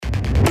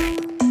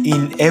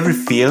In every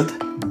field,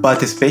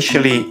 but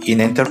especially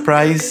in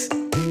enterprise,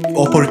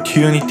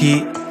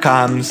 opportunity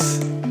comes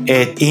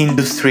at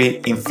industry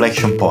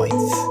inflection points.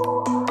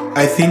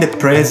 I think the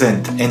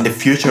present and the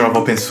future of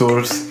open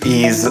source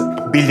is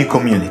building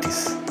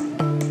communities.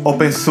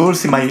 Open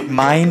source in my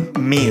mind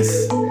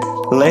means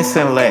less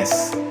and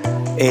less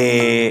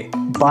a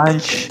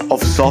bunch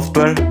of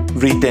software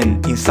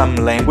written in some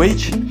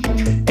language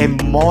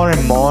and more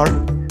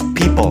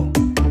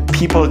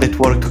people that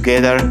work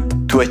together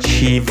to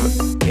achieve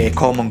a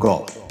common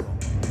goal.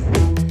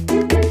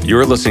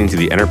 You're listening to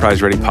the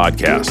EnterpriseReady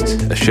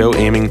podcast, a show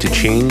aiming to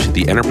change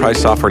the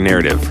enterprise software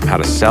narrative from how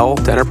to sell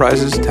to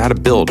enterprises to how to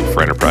build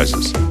for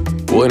enterprises.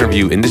 We'll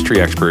interview industry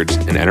experts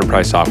and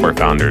enterprise software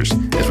founders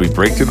as we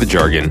break through the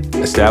jargon,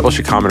 establish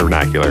a common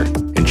vernacular,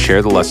 and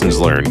share the lessons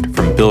learned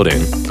from building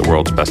the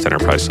world's best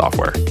enterprise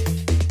software.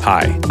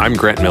 Hi, I'm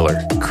Grant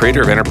Miller,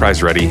 creator of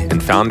EnterpriseReady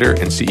and founder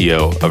and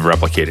CEO of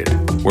Replicated,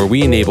 where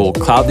we enable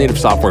cloud-native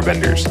software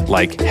vendors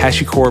like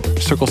HashiCorp,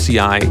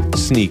 CircleCI,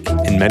 Sneak,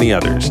 and many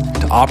others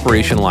to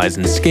operationalize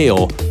and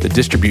scale the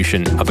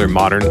distribution of their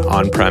modern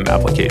on-prem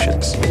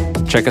applications.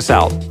 Check us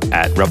out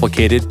at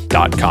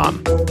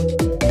replicated.com.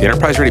 The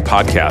EnterpriseReady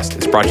podcast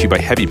is brought to you by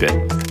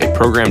HeavyBit, a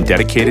program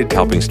dedicated to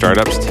helping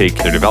startups take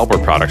their developer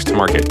products to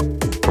market.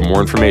 For more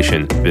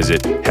information,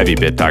 visit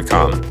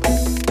heavybit.com.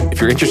 If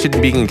you're interested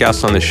in being a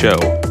guest on the show,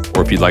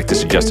 or if you'd like to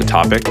suggest a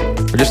topic,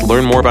 or just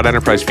learn more about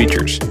enterprise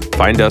features,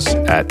 find us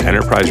at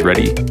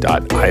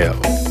enterpriseready.io.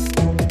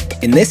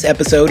 In this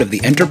episode of the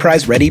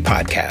EnterpriseReady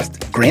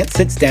podcast, Grant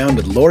sits down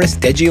with Loris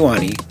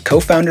Degioanni,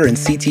 co-founder and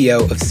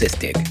CTO of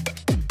Sysdig.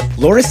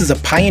 Loris is a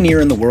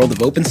pioneer in the world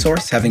of open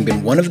source, having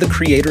been one of the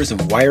creators of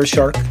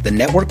Wireshark, the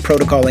network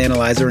protocol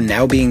analyzer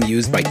now being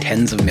used by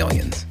tens of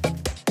millions.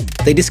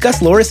 They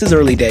discuss Loris's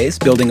early days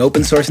building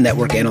open source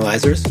network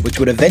analyzers, which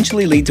would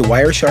eventually lead to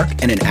Wireshark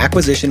and an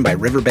acquisition by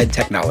Riverbed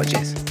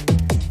Technologies.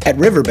 At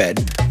Riverbed,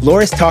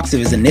 Loris talks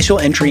of his initial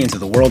entry into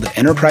the world of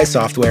enterprise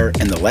software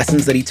and the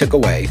lessons that he took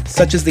away,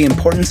 such as the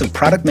importance of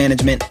product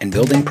management and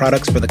building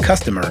products for the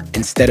customer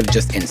instead of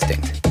just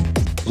instinct.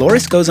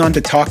 Loris goes on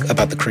to talk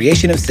about the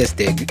creation of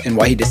Sysdig and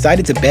why he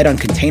decided to bet on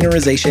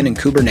containerization and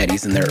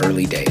Kubernetes in their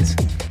early days.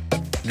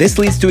 This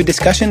leads to a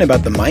discussion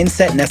about the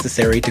mindset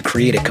necessary to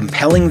create a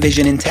compelling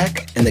vision in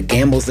tech and the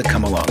gambles that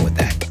come along with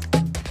that.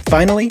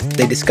 Finally,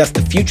 they discuss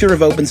the future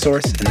of open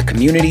source and the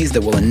communities that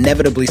will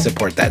inevitably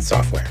support that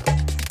software.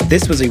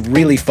 This was a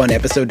really fun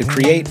episode to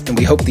create, and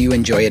we hope that you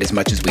enjoy it as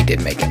much as we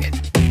did making it.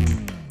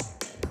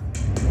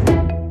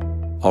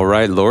 All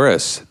right,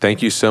 Loris,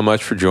 thank you so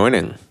much for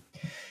joining.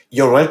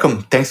 You're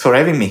welcome. Thanks for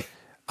having me.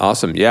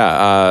 Awesome.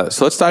 Yeah.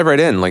 So let's dive right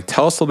in.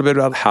 Tell us a little bit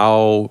about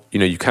how,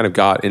 you kind of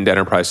got into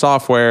enterprise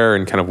software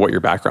and kind of what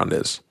your background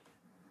is.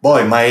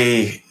 Boy,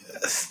 my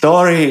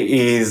story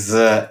is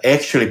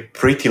actually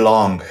pretty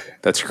long.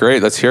 That's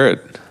great. Let's hear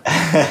it.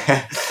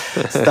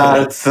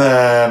 Starts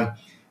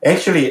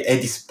actually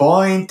at this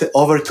point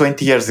over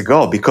 20 years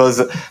ago,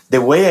 because the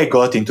way I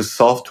got into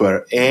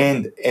software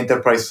and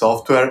enterprise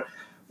software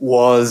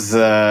was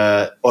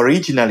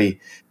originally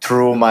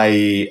through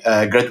my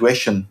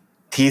graduation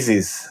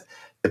thesis,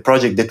 the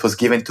project that was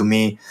given to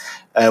me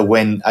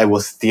when I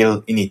was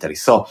still in Italy.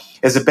 So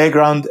as a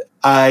background,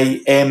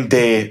 I am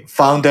the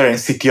founder and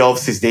CTO of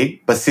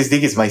Sysdig, but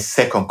Sysdig is my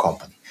second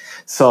company.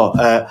 So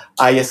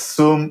I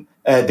assume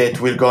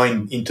that we'll go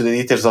into the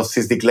details of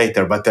Sysdig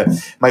later, but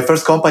my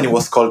first company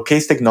was called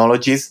Case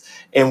Technologies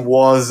and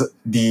was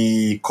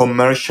the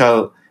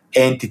commercial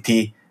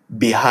entity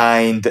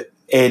behind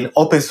an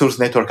open source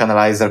network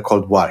analyzer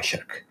called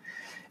Wireshark.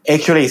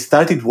 Actually, I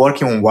started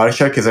working on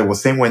Wireshark, as I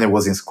was saying, when I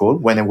was in school,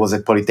 when I was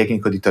at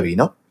Politecnico di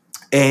Torino.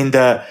 And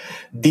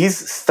this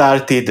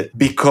started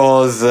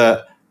because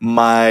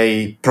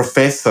my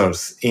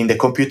professors in the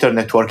computer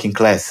networking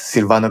class,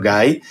 Silvano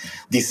Gai,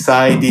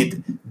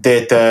 decided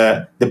that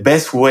the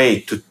best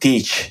way to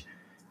teach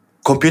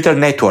computer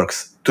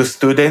networks to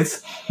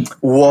students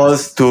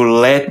was to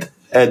let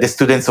the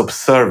students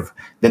observe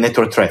the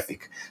network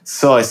traffic.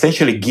 So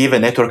essentially give a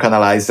network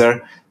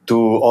analyzer to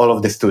all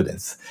of the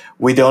students,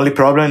 with the only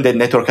problem that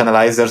network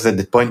analyzers at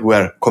that point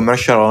were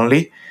commercial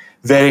only,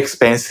 very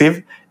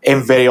expensive,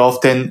 and very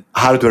often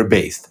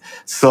hardware-based.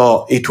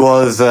 So it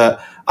was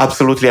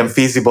absolutely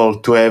unfeasible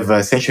to have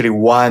essentially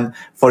one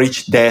for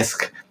each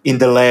desk in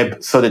the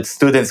lab so that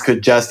students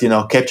could just,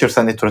 capture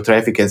some network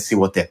traffic and see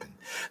what happened.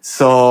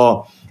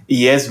 So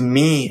he asked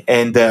me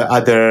and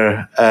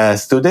other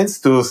students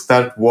to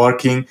start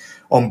working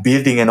on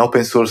building an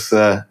open source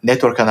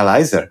network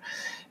analyzer.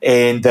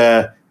 And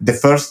the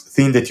first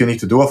thing that you need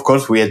to do, of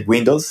course, we had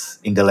Windows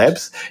in the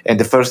labs. And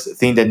the first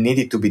thing that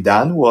needed to be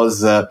done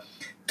was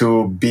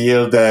to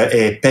build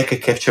a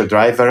packet capture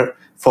driver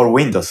for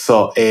Windows.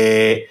 So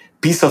a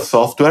piece of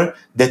software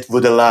that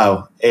would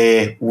allow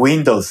a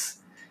Windows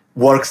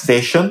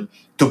workstation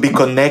to be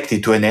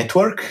connected to a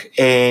network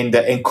and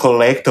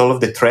collect all of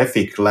the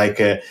traffic,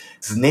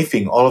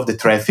 sniffing all of the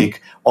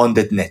traffic on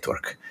that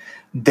network.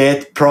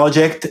 That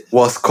project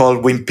was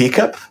called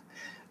WinPickup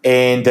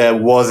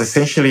and was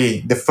essentially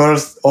the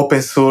first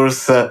open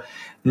source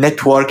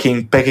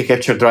networking packet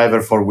capture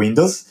driver for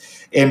Windows.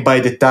 And by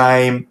the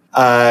time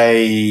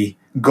I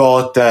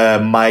got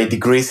my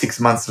degree 6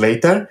 months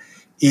later,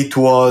 it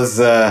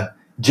was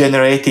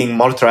generating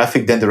more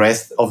traffic than the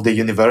rest of the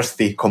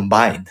university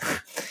combined.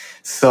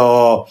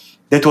 So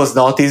that was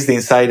noticed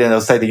inside and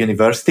outside the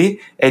university,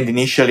 and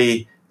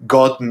initially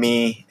got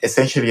me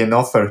essentially an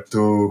offer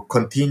to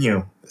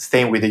continue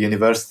staying with the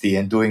university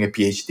and doing a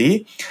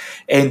PhD.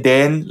 And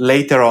then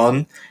later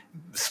on,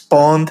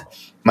 spawned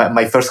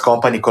my first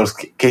company called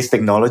Case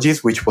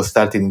Technologies, which was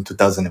started in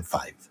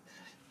 2005.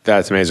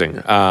 That's amazing.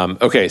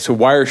 Okay, so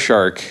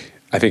Wireshark,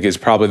 I think, is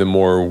probably the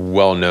more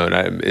well-known.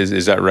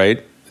 Is that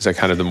right? Is that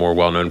kind of the more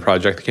well-known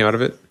project that came out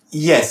of it?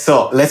 Yes.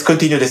 So let's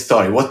continue the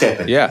story. What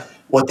happened? Yeah.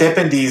 What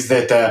happened is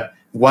that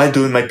while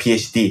doing my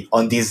PhD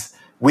on this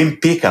Win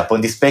Pickup,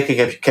 on this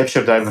packet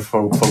capture driver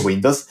for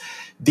Windows,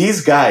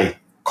 this guy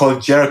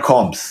called Gerald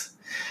Combs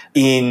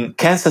in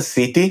Kansas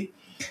City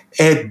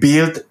had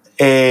built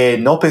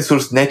an open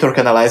source network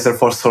analyzer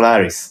for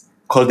Solaris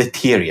called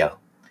Ethereal.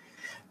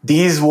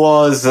 This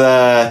was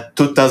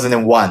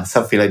 2001,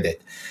 something like that.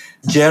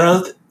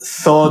 Gerald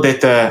saw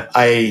that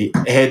I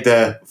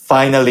had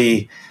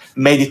finally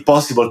made it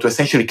possible to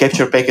essentially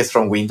capture packets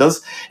from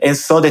Windows, and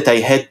saw that I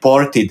had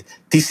ported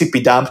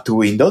TCP dump to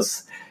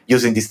Windows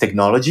using this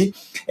technology.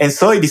 And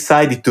so he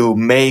decided to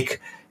make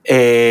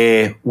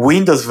a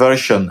Windows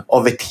version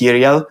of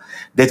Ethereal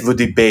that would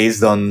be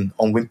based on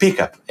Win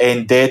Pickup.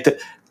 And that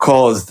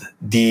caused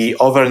the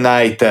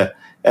overnight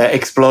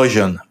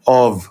explosion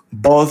of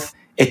both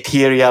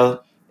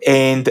Ethereal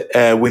and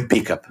Win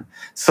Pickup.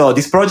 So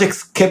these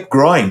projects kept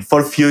growing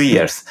for a few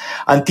years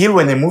until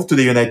when I moved to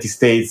the United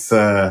States,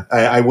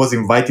 I was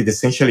invited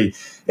essentially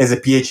as a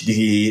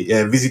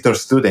PhD visitor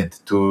student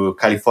to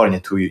California,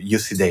 to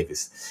UC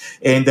Davis.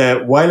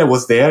 And while I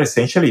was there,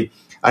 essentially,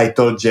 I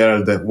told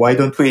Gerald, why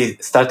don't we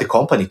start a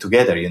company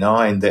together,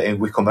 and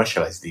we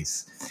commercialize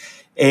this.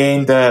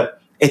 And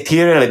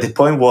Ethereal at the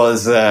point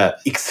was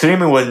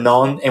extremely well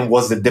known and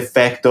was the de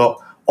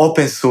facto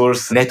open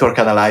source network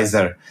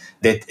analyzer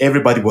that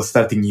everybody was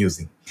starting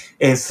using.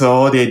 And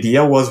so the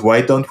idea was,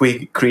 why don't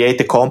we create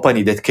a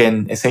company that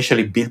can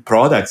essentially build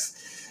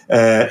products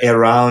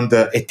around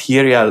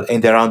Ethereal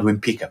and around Win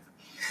Pickup?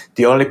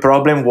 The only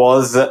problem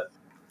was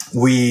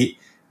we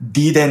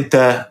didn't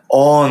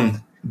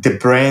own the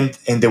brand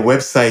and the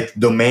website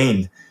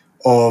domain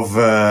of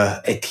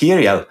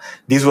Ethereal.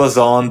 This was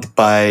owned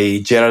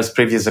by Gerald's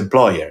previous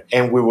employer.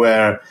 And we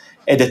were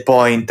at that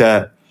point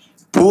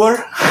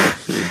poor,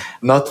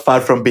 not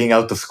far from being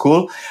out of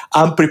school,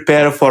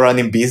 unprepared for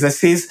running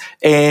businesses,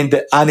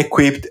 and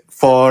unequipped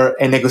for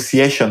a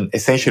negotiation,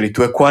 essentially,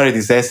 to acquire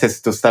these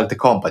assets to start the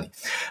company.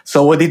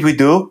 So what did we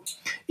do?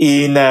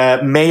 In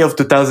May of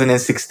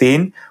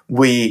 2016,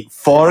 we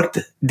forked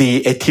the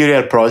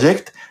Ethereal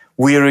project.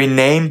 We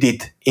renamed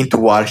it into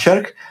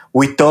Wireshark.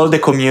 We told the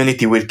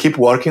community we'll keep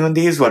working on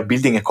this. We're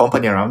building a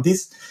company around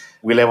this.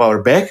 We'll have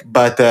our back,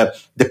 but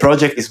the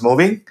project is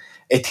moving.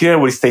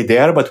 Ethereal will stay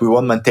there, but we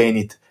won't maintain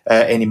it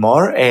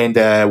anymore. And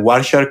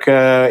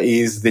Wireshark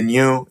is the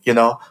new,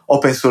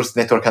 open source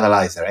network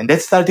analyzer. And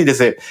that started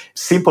as a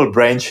simple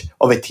branch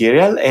of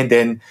Ethereal. And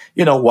then,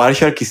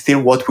 Wireshark is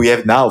still what we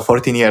have now,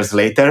 14 years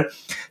later,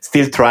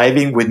 still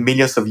thriving with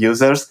millions of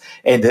users.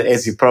 And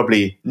as you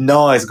probably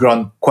know, has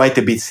grown quite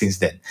a bit since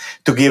then.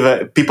 To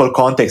give people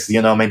context,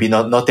 maybe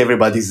not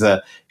everybody's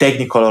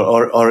technical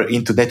or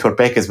into network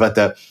packets, but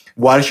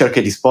Wireshark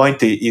at this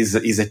point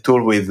is a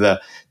tool with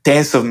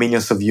tens of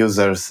millions of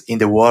users in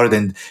the world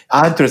and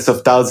hundreds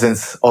of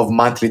thousands of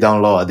monthly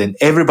download. And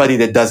everybody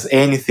that does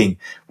anything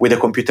with a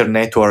computer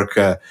network,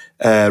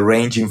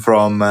 ranging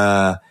from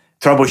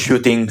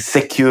troubleshooting,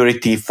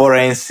 security,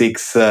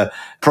 forensics,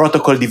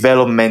 protocol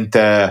development,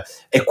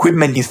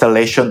 equipment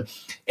installation,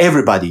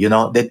 everybody,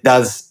 that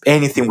does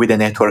anything with a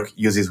network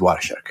uses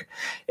Wireshark.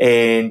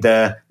 And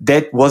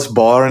that was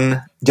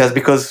born just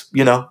because,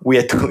 we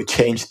had to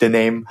change the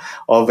name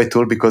of a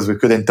tool because we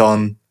couldn't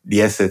own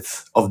the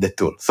assets of the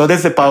tool. So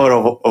that's the power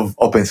of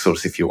open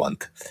source, if you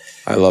want.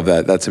 I love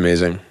that. That's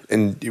amazing.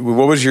 And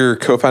what was your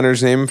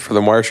co-founder's name for the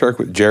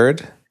Wireshark?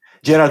 Jared?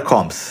 Gerald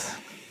Combs.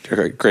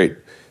 Okay, great.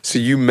 So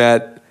you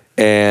met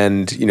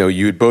and,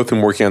 you had both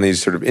been working on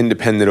these sort of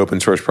independent open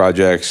source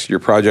projects. Your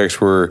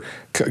projects were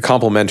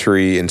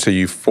complementary, and so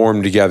you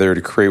formed together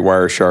to create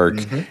Wireshark.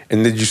 Mm-hmm.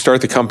 And did you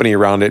start the company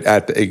around it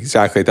at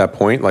exactly at that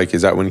point? Like,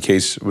 is that when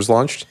Case was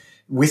launched?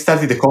 We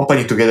started the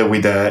company together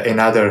with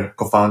another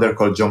co-founder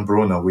called John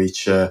Bruno,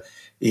 which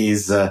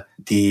is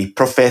the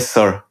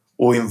professor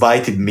who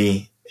invited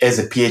me as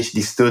a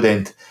PhD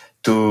student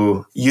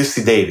to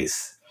UC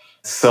Davis.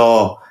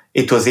 So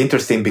it was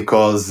interesting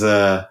because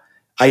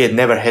I had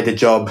never had a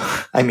job.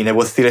 I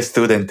was still a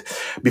student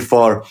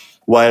before,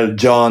 while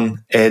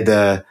John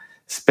had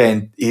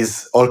spent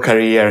his whole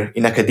career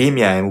in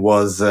academia and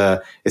was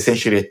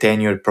essentially a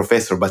tenured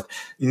professor. But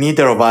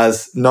neither of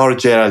us, nor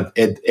Gerald,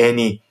 had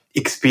any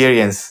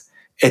experience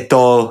at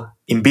all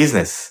in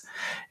business.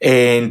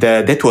 And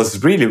that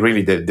was really,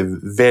 really the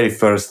very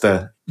first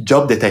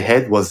job that I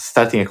had was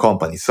starting a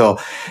company. So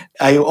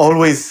I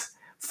always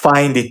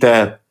find it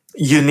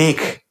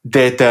unique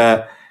that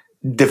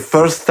the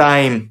first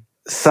time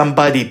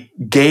somebody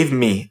gave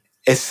me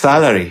a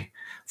salary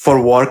for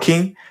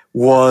working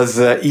was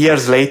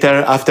years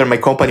later after my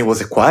company was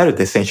acquired,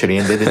 essentially.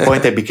 And at that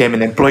point, I became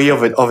an employee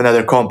of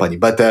another company.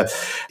 But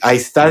I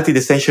started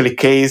essentially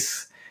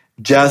case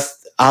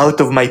just out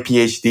of my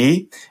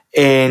PhD.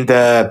 And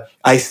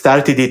I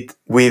started it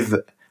with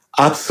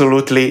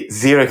absolutely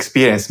zero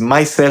experience.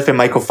 Myself and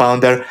my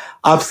co-founder,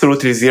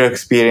 absolutely zero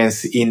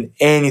experience in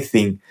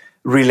anything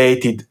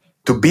related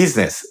to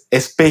business,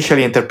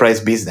 especially enterprise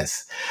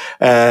business.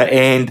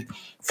 And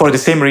for the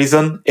same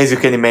reason, as you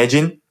can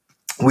imagine,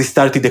 we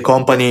started the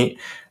company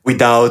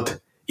without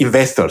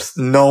investors.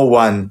 No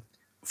one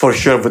for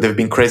sure would have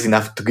been crazy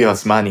enough to give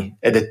us money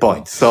at that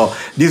point. So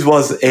this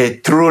was a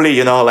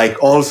truly,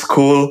 like old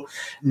school,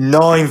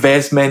 no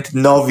investment,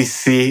 no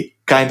VC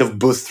kind of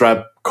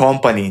bootstrap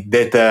company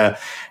that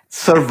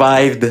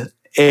survived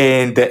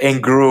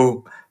and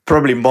grew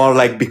probably more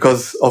like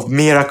because of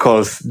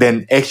miracles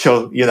than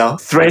actual,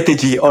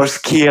 strategy or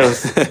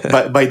skills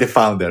by the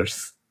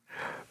founders.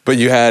 But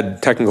you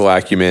had technical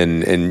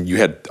acumen and you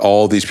had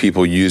all these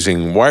people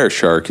using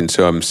Wireshark. And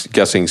so I'm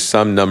guessing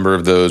some number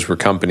of those were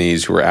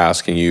companies who were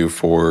asking you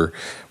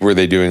were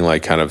they doing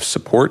like kind of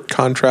support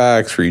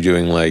contracts? Were you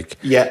doing like...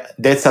 Yeah,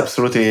 that's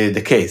absolutely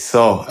the case.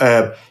 So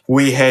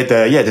we had,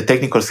 the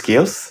technical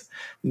skills.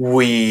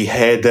 We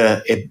had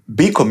a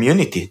big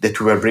community that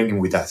we were bringing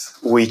with us,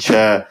 which,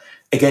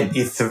 again,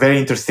 it's a very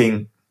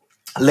interesting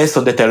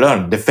lesson that I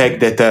learned. The fact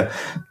that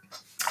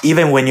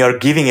even when you're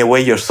giving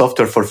away your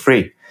software for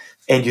free,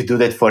 and you do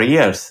that for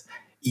years,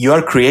 you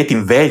are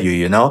creating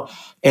value,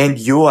 and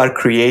you are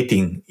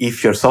creating,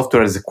 if your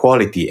software is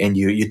quality and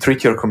you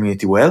treat your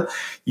community well,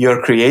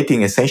 you're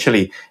creating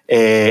essentially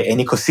an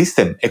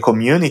ecosystem, a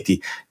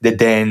community that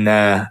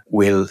then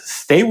will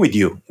stay with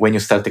you when you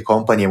start a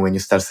company and when you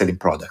start selling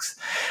products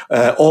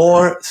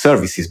or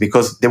services.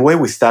 Because the way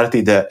we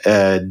started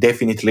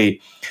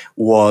definitely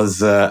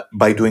was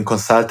by doing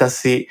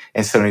consultancy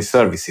and selling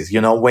services.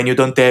 When you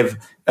don't have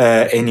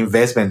an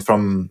investment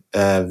from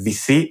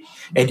VC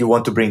and you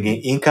want to bring in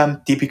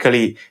income,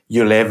 typically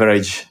you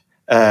leverage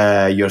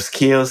your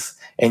skills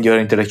and your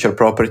intellectual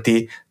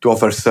property to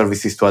offer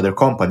services to other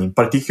companies. In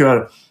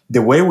particular,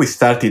 the way we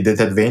started that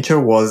adventure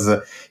was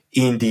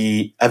in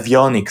the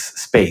avionics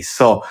space.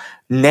 So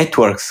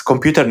networks,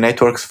 computer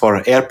networks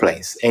for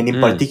airplanes. And in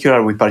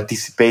particular, we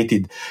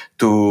participated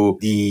to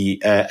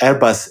the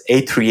Airbus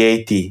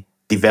A380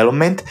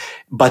 development,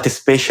 but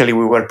especially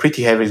we were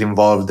pretty heavily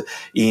involved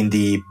in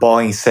the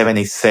Boeing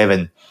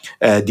 787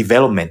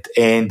 development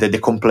and the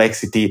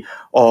complexity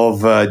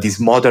of these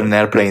modern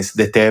airplanes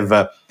that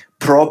have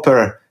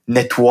proper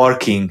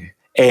networking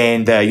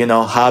and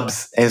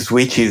hubs and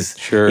switches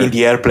in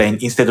the airplane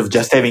instead of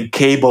just having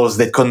cables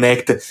that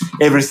connect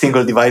every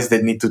single device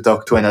that need to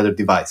talk to another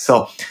device.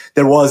 So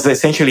there was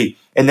essentially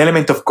an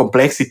element of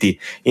complexity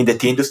in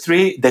that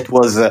industry that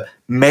was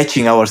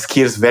matching our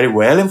skills very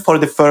well. And for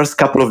the first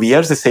couple of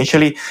years,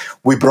 essentially,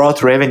 we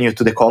brought revenue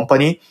to the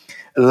company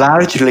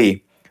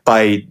largely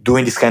by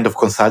doing this kind of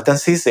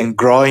consultancies and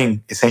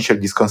growing essentially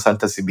this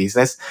consultancy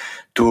business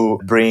to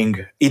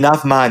bring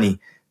enough money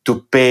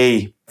to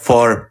pay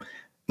for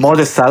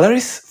modest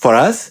salaries for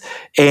us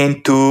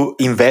and to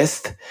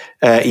invest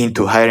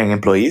into hiring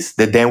employees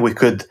that then we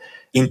could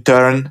in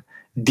turn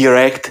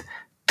direct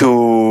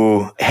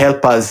to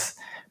help us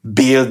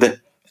build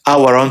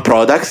our own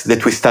products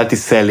that we started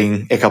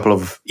selling a couple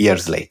of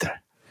years later.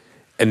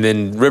 And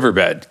then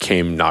Riverbed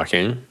came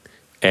knocking,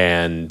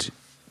 and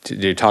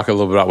did you talk a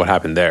little bit about what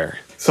happened there?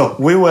 So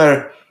we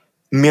were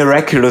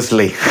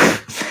miraculously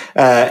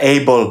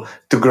able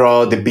to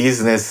grow the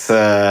business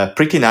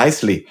pretty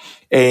nicely.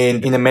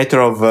 And in a matter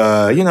of,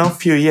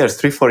 few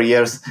years, 3-4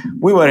 years,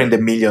 we were in the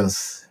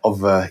millions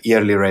of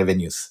yearly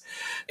revenues.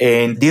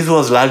 And this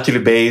was largely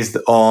based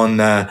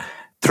on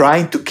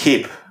trying to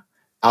keep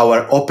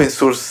our open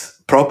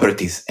source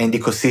properties and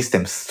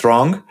ecosystems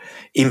strong,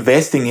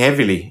 investing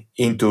heavily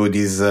into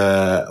these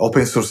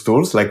open source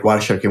tools like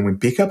Wireshark and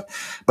WinPickup,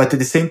 but at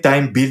the same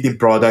time building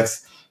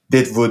products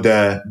that would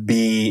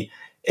be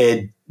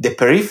the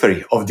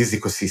periphery of this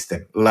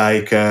ecosystem,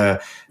 like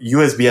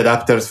USB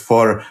adapters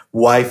for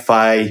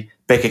Wi-Fi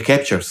packet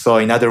capture. So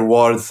in other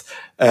words,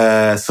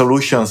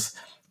 solutions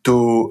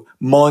to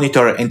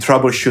monitor and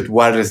troubleshoot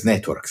wireless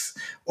networks,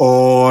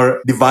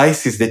 or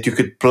devices that you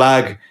could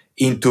plug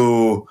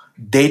into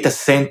data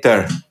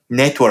center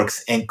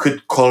networks and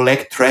could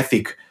collect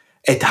traffic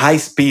at high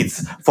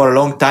speeds for a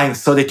long time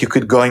so that you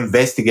could go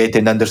investigate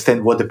and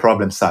understand what the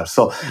problems are.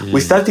 So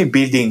we started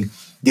building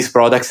these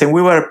products, and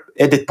we were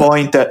at that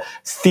point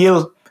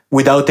still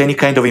without any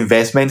kind of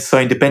investment. So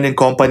independent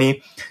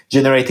company,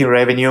 generating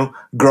revenue,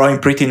 growing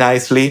pretty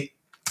nicely.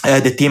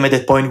 The team at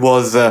that point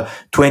was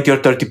 20 or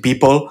 30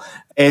 people.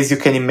 As you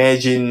can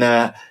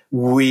imagine,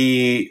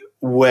 we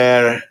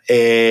were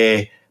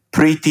a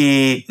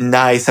pretty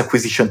nice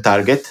acquisition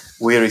target.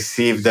 We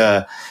received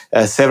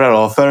several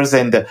offers,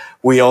 and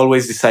we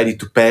always decided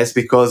to pass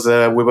because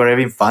we were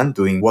having fun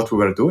doing what we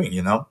were doing,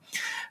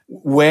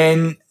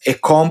 when a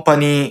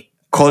company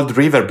called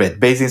Riverbed,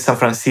 based in San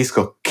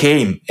Francisco,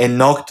 came and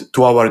knocked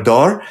to our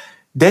door,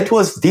 that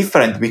was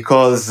different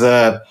because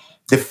the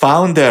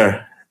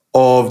founder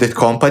of that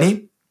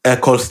company,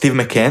 called Steve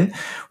McCann,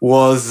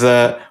 was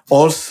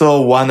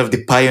also one of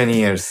the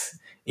pioneers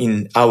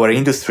in our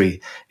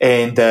industry.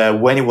 And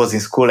when he was in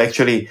school,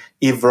 actually,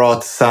 he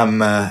wrote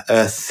some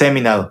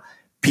seminal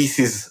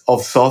pieces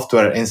of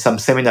software and some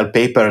seminal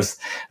papers,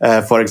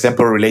 for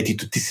example, related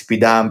to TCP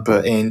dump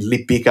and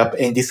lib pickup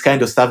and this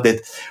kind of stuff that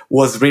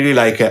was really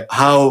like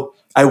how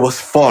I was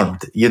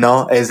formed,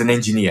 as an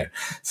engineer.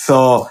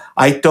 So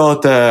I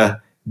thought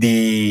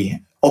the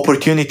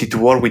opportunity to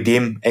work with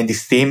him and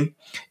his team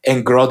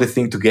and grow the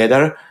thing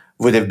together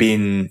would have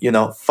been,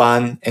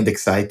 fun and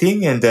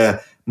exciting. And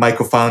my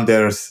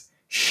co-founders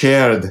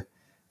shared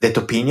that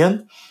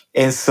opinion.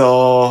 And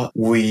so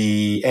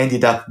we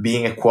ended up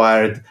being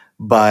acquired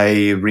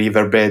by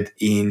Riverbed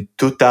in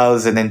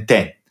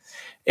 2010.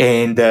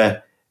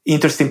 And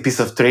interesting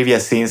piece of trivia,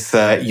 since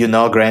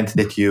Grant,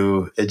 that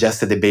you just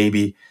had a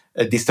baby,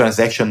 this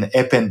transaction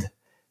happened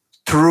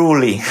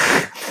truly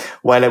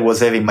while I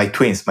was having my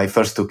twins, my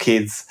first two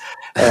kids.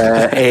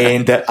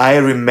 And I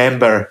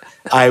remember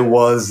I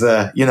was,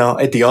 at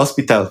the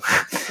hospital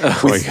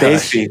with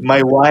Stacy,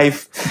 my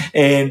wife,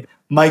 and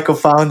my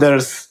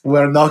co-founders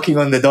were knocking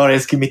on the door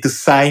asking me to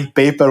sign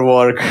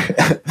paperwork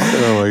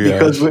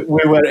because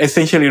we were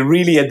essentially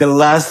really at the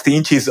last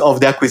inches of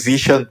the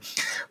acquisition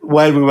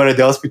while we were at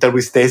the hospital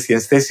with Stacy,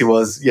 and Stacy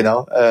was,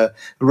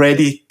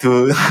 ready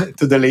to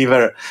to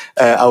deliver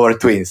our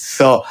twins.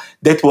 So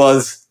that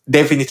was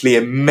definitely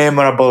a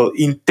memorable,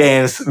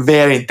 intense,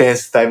 very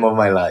intense time of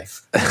my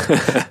life.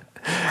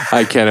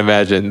 I can't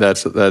imagine.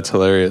 That's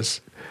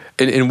hilarious.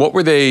 And what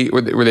were they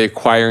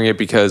acquiring it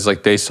because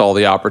like they saw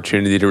the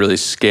opportunity to really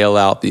scale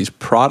out these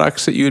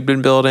products that you had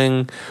been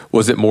building?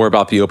 Was it more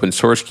about the open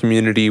source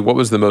community? What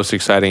was the most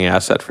exciting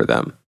asset for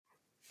them?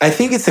 I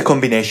think it's a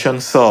combination.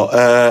 So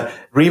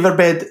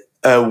Riverbed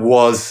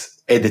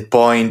was at that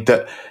point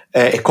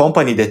a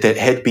company that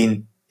had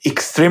been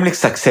extremely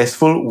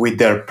successful with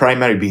their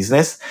primary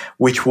business,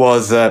 which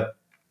was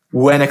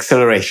WAN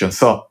acceleration.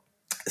 So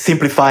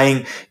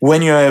simplifying,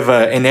 when you have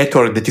a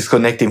network that is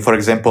connecting, for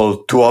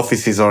example, two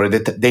offices or a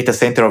data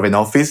center of an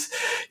office,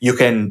 you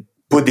can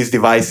put these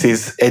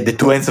devices at the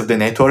two ends of the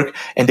network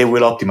and they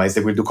will optimize.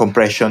 They will do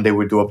compression, they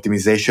will do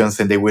optimizations,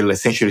 and they will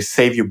essentially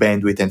save you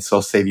bandwidth and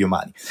so save you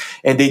money.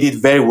 And they did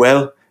very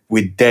well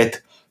with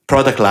that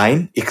product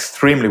line,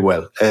 extremely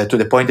well, to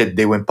the point that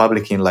they went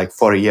public in like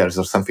 4 years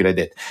or something like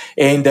that.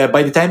 And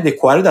by the time they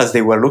acquired us,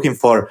 they were looking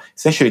for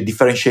essentially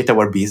differentiate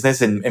our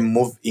business and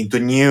move into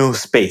new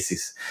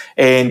spaces.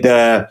 And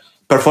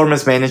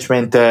performance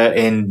management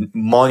and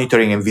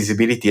monitoring and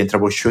visibility and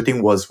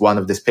troubleshooting was one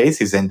of the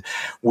spaces. And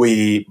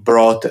we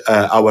brought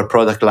our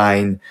product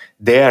line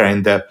there.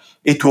 And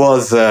it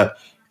was a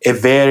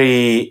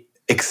very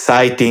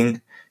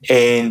exciting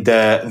and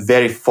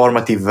very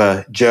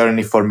formative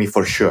journey for me,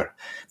 for sure.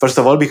 First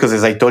of all, because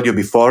as I told you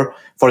before,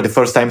 for the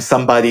first time,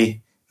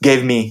 somebody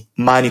gave me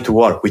money to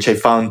work, which I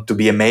found to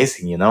be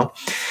amazing,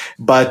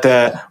 But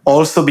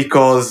also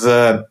because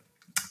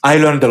I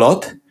learned a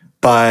lot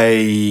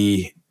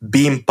by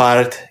being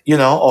part,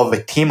 of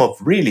a team of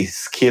really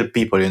skilled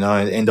people,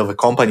 and of a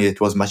company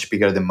that was much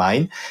bigger than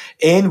mine.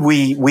 And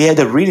we had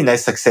a really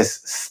nice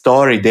success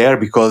story there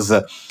because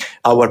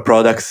our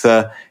products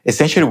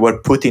essentially were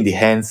put in the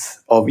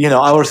hands of,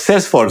 our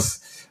sales force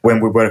when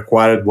we were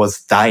acquired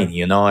was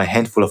tiny, a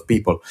handful of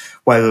people,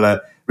 while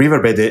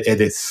Riverbed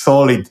had a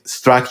solid,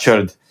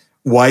 structured,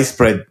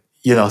 widespread,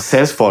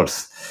 sales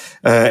force.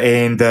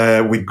 And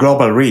with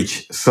global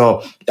reach.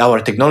 So our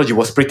technology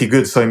was pretty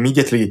good. So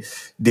immediately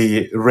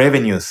the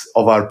revenues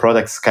of our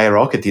products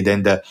skyrocketed.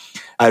 And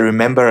I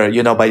remember,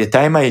 by the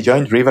time I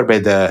joined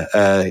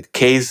Riverbed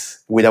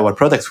case with our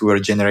products, we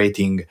were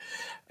generating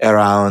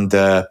around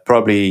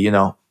probably,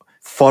 $4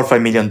 or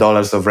 $5 million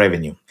of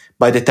revenue.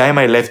 By the time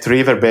I left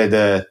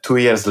Riverbed 2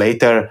 years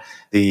later,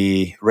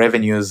 the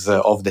revenues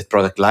of that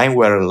product line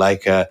were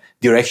like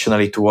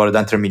directionally toward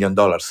 $100 million.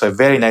 So a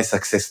very nice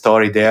success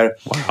story there.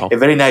 Wow. A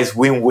very nice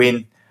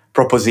win-win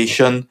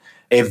proposition,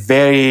 a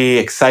very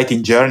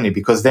exciting journey,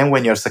 because then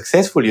when you're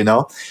successful,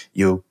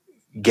 you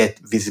get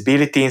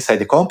visibility inside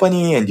the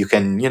company and you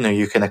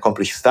can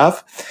accomplish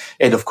stuff.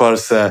 And of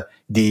course,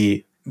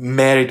 the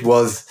merit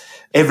was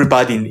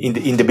everybody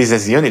in the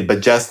business unit,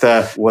 but just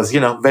was,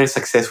 very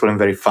successful and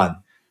very fun.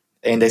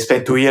 And I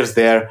spent 2 years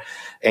there,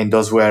 and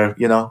those were,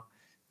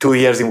 2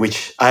 years in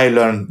which I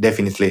learned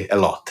definitely a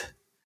lot.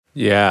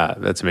 Yeah,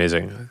 that's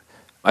amazing.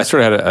 I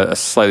sort of had a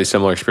slightly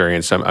similar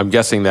experience. I'm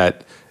guessing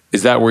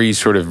is that where you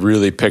sort of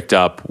really picked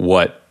up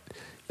what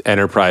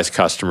enterprise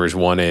customers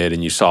wanted,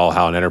 and you saw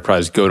how an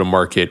enterprise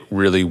go-to-market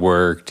really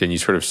worked, and you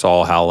sort of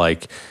saw how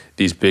like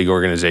these big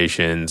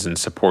organizations and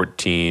support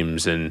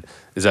teams, and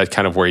is that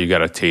kind of where you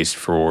got a taste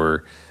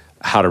for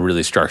how to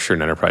really structure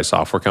an enterprise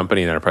software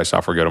company and enterprise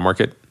software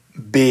go-to-market?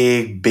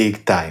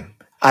 Big time.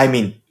 I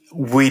mean,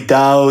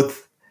 without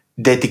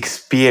that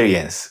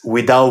experience,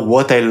 without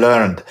what I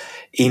learned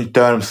in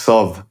terms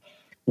of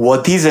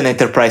what is an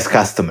enterprise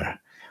customer?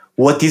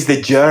 What is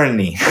the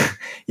journey,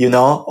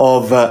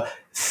 of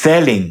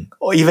selling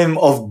or even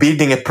of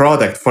building a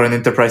product for an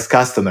enterprise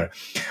customer?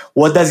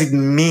 What does it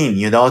mean,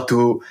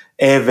 to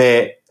have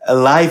a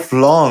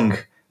lifelong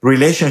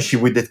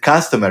relationship with that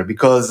customer?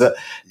 Because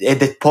at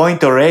that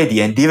point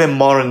already, and even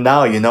more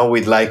now,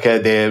 with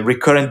the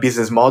recurrent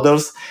business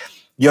models,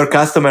 your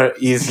customer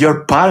is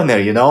your partner,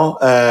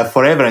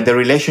 forever, and the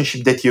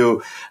relationship that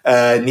you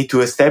need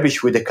to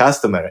establish with the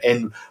customer,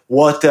 and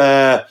what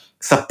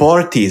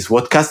support is,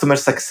 what customer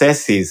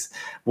success is,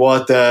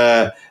 what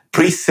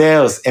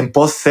pre-sales and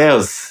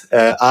post-sales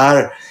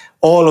are.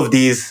 All of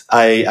these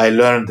I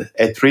learned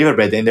at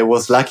Riverbed, and I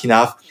was lucky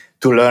enough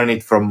to learn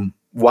it from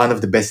one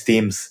of the best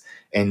teams.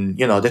 And,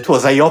 that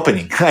was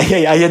eye-opening. I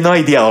had no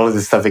idea all of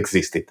this stuff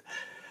existed.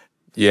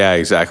 Yeah,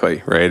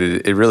 exactly. Right.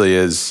 It really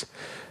is.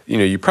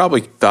 You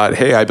probably thought,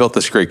 hey, I built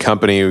this great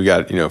company. We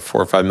got,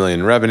 4 or 5 million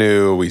in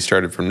revenue. We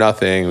started from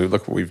nothing. We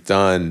look what we've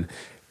done.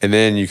 And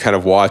then you kind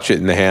of watch it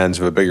in the hands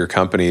of a bigger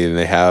company, and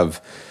they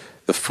have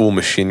the full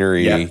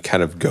machinery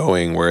kind of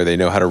going, where they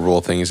know how to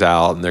roll things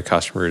out and their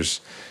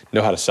customers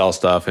know how to sell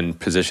stuff and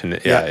position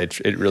it. Yeah,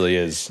 it really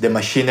is. The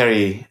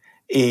machinery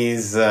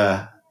is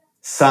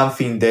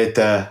something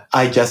that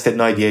I just had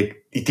no idea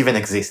it even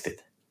existed,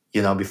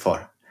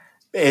 before.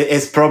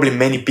 It's probably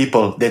many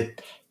people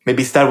that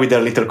maybe start with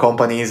their little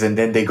companies and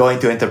then they go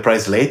into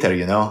enterprise later,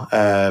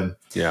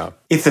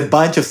 It's a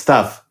bunch of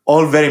stuff,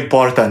 all very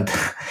important,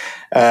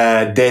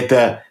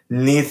 that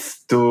needs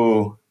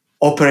to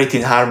operate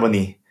in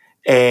harmony,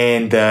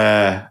 and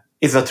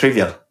it's not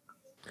trivial.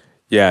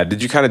 Yeah.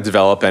 Did you kind of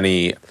develop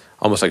any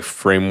almost like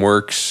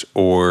frameworks,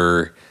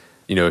 or,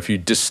 if you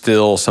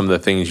distill some of the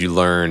things you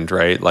learned,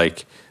 right?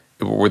 Like,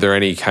 were there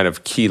any kind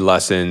of key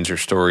lessons or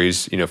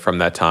stories, from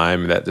that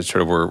time that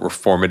sort of were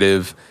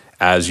formative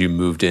as you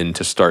moved in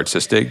to start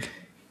Sysdig?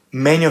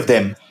 Many of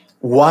them.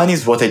 One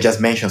is what I just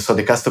mentioned, so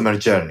the customer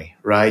journey,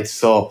 right?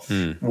 So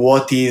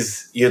what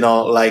is,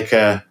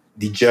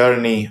 the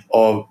journey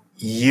of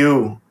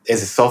you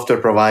as a software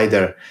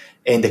provider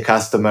and the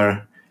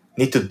customer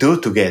need to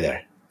do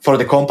together for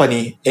the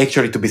company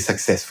actually to be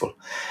successful.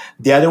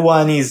 The other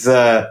one is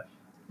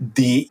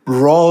the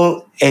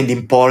role and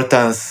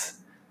importance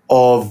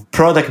of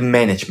product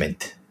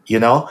management.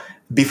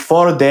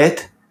 Before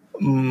that,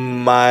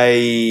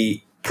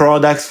 my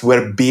products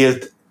were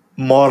built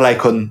more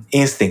like on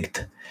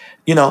instinct,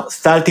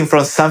 starting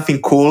from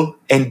something cool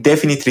and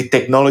definitely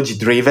technology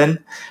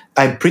driven.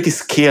 I'm pretty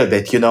skilled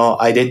at,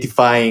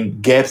 identifying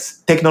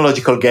gaps,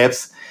 technological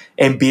gaps,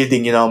 and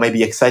building,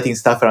 maybe exciting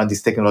stuff around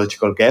these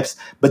technological gaps.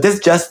 But that's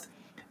just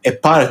a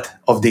part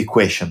of the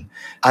equation.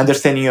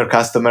 Understanding your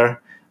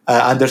customer,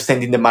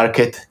 understanding the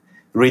market,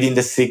 reading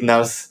the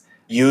signals,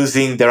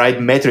 using the right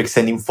metrics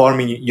and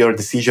informing your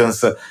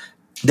decisions.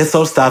 That's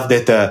all stuff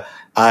that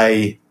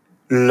I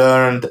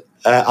learned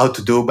how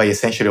to do by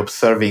essentially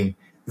observing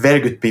very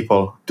good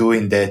people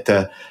doing that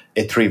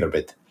at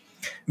Riverbed.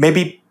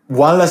 Maybe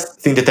one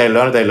last thing that I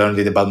learned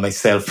it about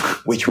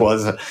myself, which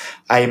was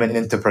I am an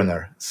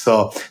entrepreneur.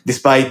 So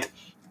despite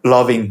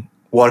loving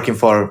working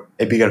for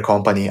a bigger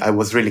company, I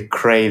was really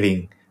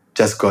craving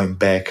just going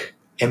back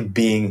and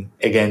being,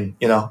 again,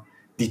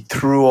 the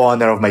true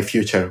owner of my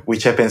future,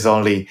 which happens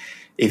only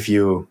if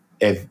you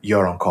have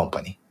your own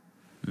company.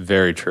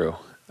 Very true.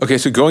 Okay,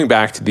 so going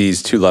back to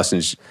these two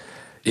lessons,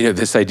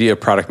 this idea of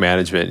product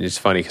management, it's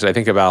funny because I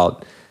think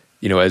about,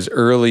 as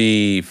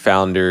early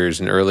founders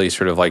and early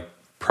sort of like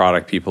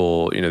product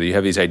people, you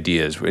have these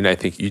ideas. And I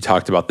think you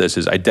talked about this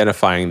as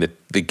identifying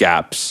the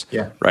gaps,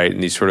 right?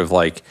 And these sort of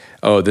like,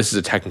 oh, this is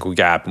a technical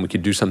gap and we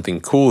could do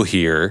something cool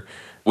here,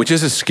 which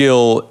is a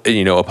skill,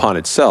 upon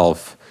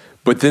itself.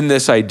 But then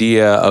this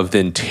idea of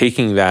then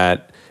taking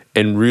that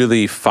and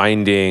really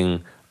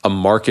finding a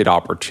market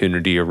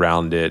opportunity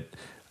around it,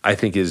 I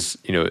think is,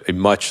 a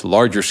much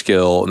larger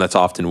skill. And that's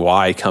often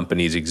why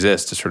companies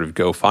exist, to sort of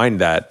go find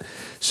that.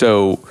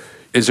 So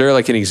is there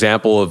like an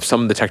example of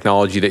some of the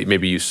technology that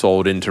maybe you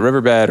sold into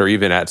Riverbed or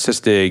even at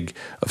Sysdig,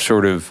 of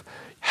sort of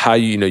how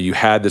you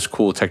had this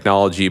cool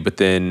technology, but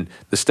then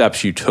the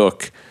steps you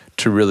took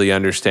to really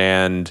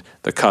understand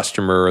the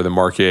customer or the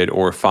market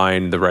or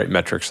find the right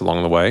metrics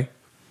along the way?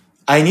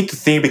 I need to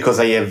think because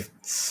I have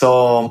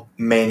so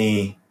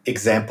many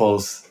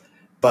examples,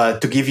 but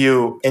to give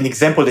you an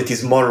example that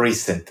is more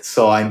recent.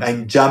 So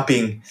I'm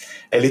jumping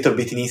a little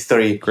bit in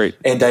history. Great.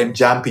 And I'm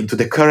jumping to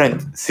the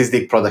current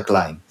Sysdig product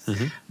line.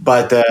 Mm-hmm.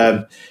 But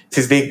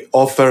Sysdig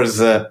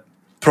offers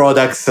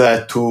products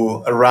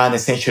to run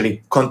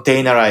essentially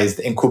containerized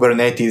and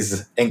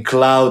Kubernetes and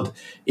cloud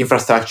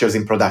infrastructures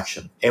in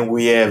production. And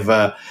we have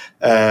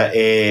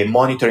a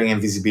monitoring and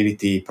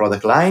visibility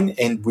product line,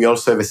 and we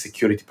also have a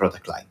security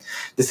product line.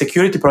 The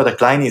security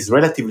product line is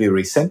relatively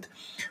recent.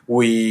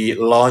 We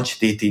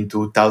launched it in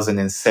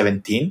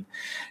 2017,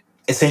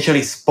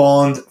 essentially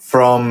spawned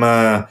from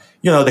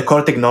the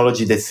core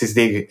technology that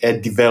Sysdig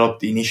had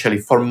developed initially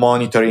for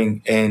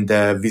monitoring and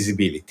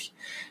visibility.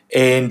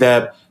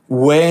 And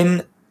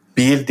when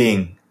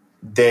building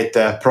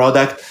that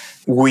product,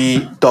 we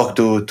talked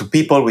to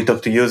people, we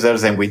talked to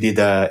users, and we did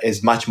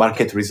as much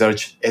market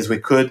research as we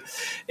could.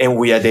 And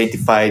we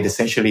identified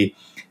essentially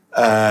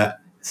a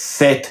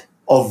set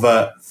of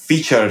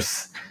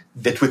features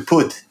that we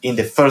put in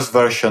the first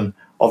version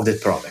of the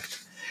product.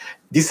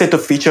 This set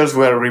of features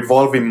were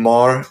revolving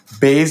more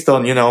based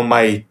on,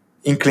 my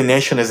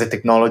inclination as a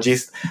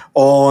technologist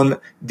on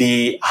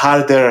the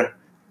harder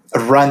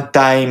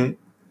runtime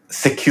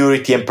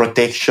security and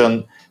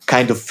protection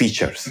kind of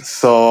features.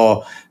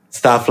 So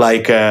stuff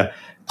like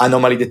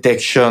anomaly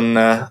detection,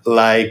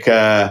 like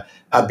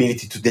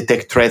ability to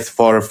detect threats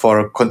for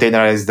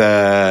containerized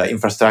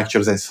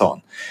infrastructures and so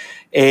on.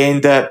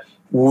 And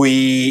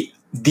we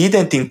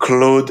didn't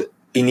include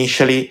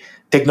initially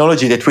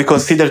technology that we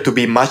consider to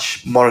be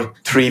much more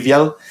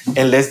trivial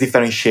and less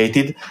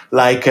differentiated,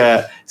 like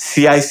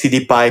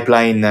CI/CD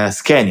pipeline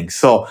scanning.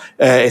 So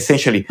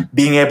essentially,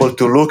 being able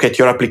to look at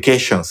your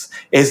applications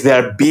as they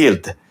are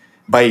built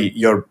by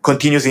your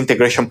continuous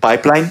integration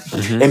pipeline,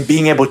 and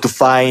being able to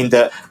find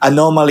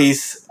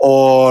anomalies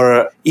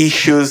or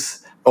issues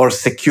or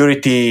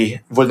security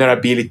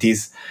vulnerabilities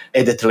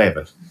at that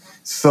level.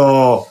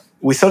 So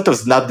we sort of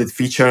snapped that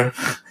feature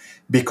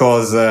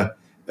because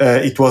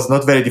it was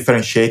not very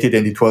differentiated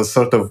and it was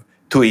sort of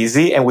too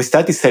easy. And we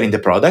started selling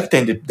the product,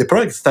 and the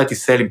product started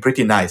selling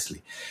pretty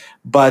nicely.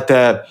 But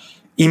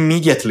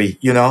immediately,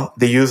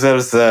 the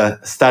users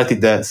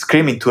started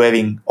screaming to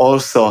having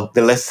also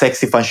the less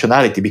sexy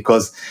functionality,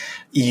 because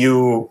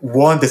you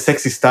want the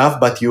sexy stuff,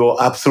 but you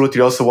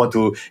absolutely also want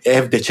to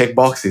have the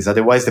checkboxes.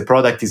 Otherwise, the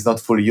product is not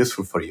fully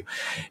useful for you.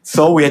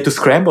 So we had to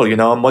scramble,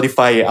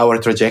 modify our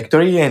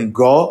trajectory and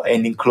go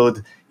and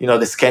include,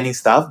 the scanning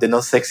stuff, the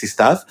non-sexy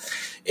stuff.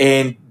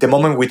 And the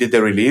moment we did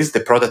the release, the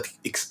product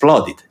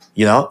exploded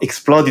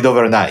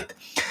overnight.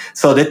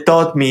 So that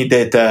taught me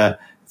that,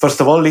 first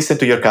of all, listen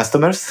to your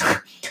customers.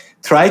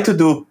 Try to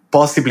do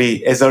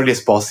possibly as early as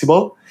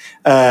possible,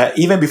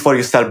 even before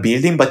you start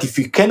building. But if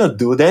you cannot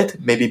do that,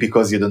 maybe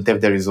because you don't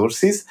have the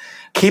resources,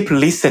 keep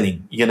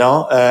listening,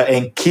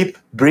 and keep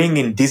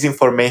bringing this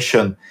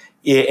information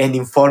and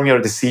inform your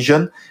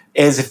decision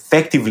as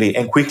effectively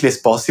and quickly as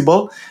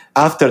possible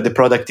after the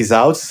product is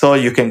out, so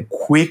you can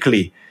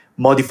quickly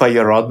modify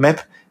your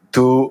roadmap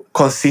to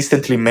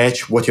consistently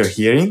match what you're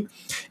hearing.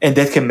 And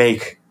that can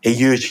make a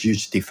huge,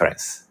 huge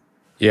difference.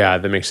 Yeah,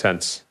 that makes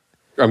sense.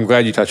 I'm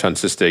glad you touched on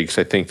Sysdig, because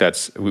I think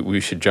we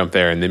should jump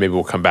there, and then maybe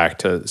we'll come back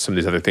to some of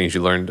these other things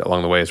you learned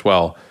along the way as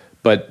well.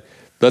 But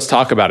let's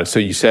talk about it. So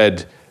you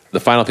said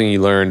the final thing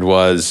you learned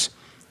was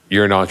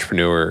you're an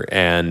entrepreneur,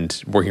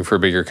 and working for a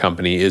bigger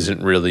company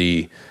isn't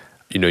really,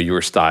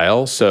 your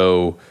style.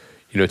 So,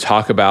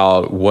 talk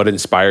about what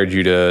inspired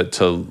you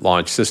to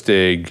launch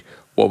Sysdig.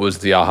 What was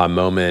the aha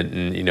moment,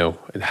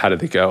 and how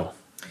did it go?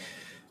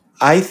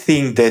 I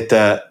think that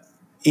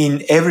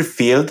in every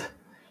field,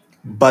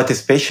 but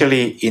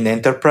especially in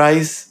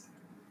enterprise,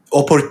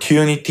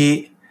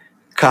 opportunity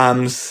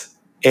comes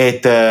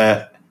at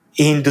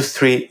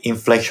industry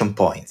inflection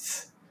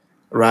points,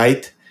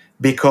 right?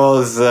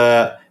 Because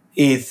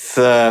it's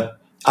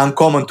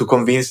uncommon to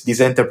convince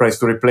this enterprise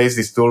to replace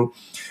this tool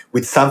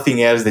with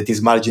something else that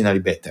is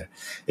marginally better.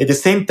 At the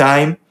same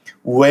time,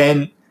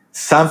 when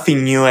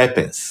something new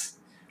happens,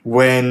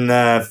 when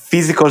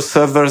physical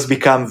servers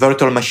become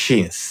virtual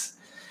machines,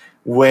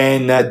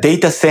 when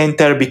data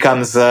center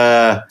becomes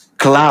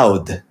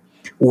cloud,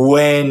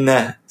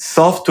 when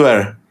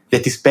software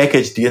that is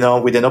packaged,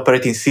 with an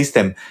operating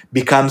system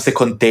becomes a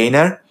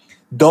container,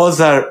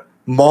 those are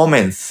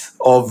moments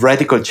of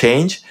radical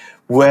change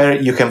where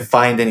you can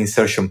find an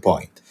insertion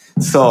point.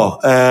 So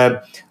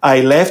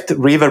I left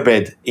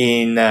Riverbed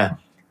in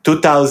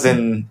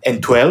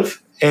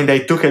 2012, and I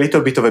took a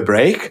little bit of a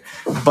break.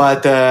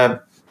 But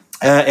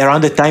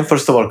around the time,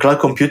 first of all, cloud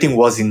computing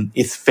was in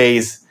its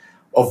phase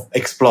of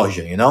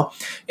explosion,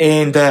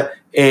 and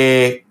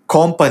a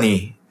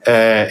company,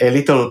 a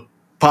little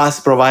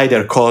PaaS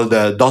provider called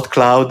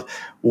 .cloud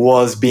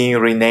was being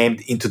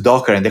renamed into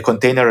Docker, and the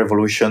container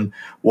revolution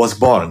was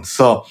born.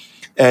 So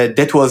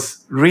that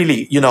was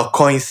really,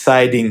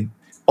 coinciding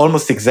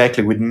almost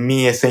exactly with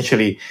me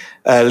essentially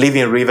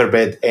leaving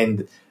Riverbed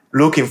and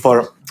looking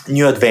for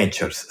new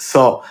adventures.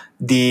 So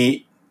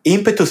the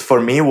impetus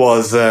for me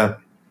was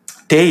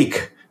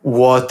take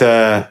what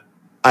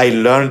I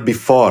learned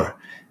before,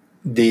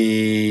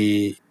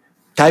 the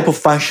type of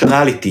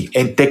functionality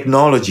and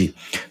technology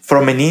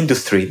from an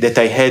industry that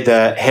I had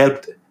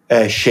helped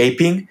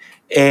shaping,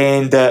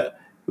 and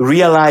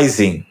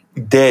realizing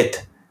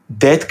that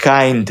that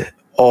kind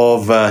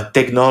of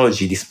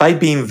technology, despite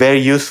being very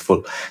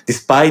useful,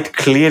 despite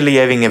clearly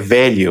having a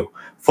value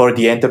for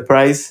the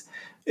enterprise,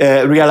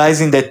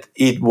 realizing that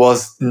it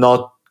was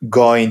not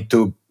going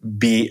to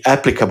be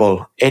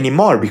applicable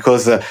anymore,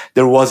 because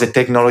there was a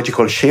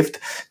technological shift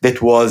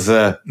that was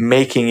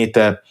making it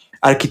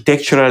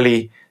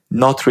architecturally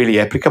not really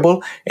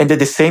applicable. And at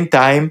the same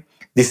time,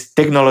 this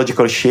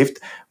technological shift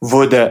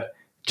would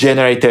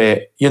generate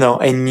a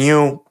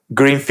new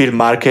greenfield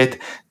market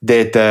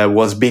that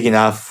was big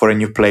enough for a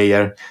new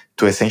player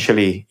to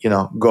essentially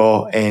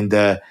go and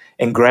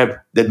grab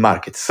that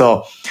market.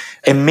 So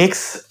a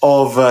mix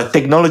of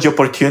technology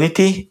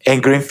opportunity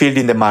and greenfield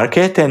in the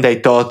market. And I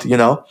thought,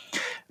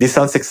 this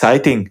sounds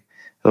exciting.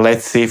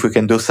 Let's see if we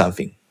can do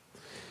something.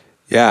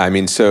 Yeah, I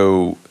mean,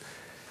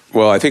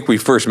 I think we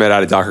first met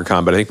out at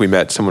DockerCon, but I think we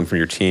met someone from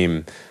your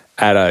team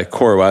at a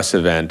CoreOS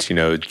event,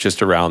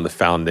 just around the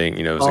founding,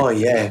 it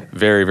was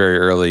very, very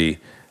early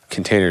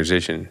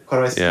containerization.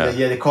 CoreOS,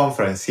 the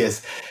conference,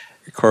 yes.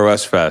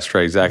 CoreOS Fest,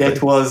 right, exactly.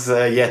 That was,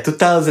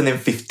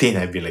 2015,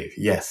 I believe,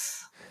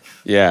 yes.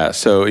 Yeah,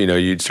 so,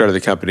 you'd started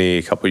the company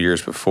a couple of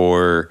years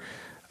before,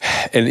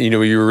 and, you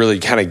were really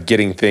kind of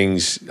getting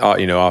things,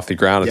 off the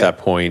ground at that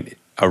point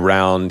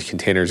around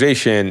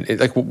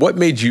containerization. What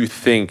made you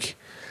think,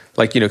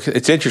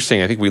 it's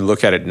interesting, I think we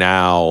look at it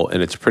now,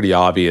 and it's pretty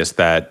obvious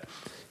that,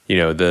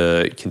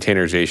 the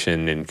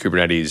containerization and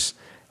Kubernetes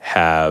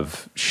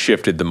have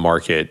shifted the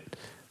market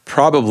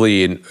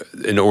probably in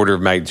an order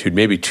of magnitude,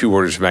 maybe 2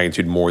 orders of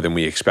magnitude more than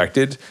we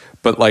expected.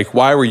 But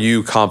why were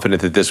you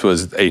confident that this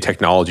was a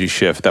technology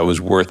shift that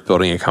was worth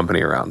building a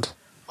company around?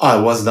 I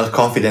was not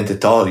confident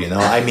at all.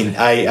 I mean,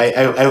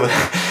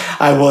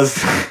 I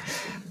was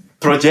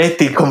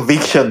projecting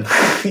conviction,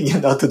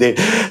 to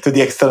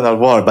the external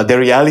world. But the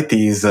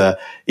reality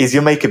is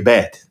you make a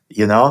bet,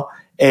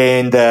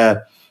 and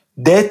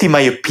that, in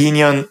my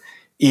opinion,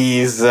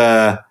 is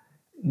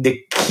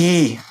the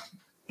key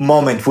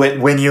moment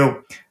when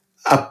you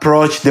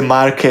approach the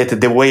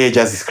market the way I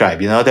just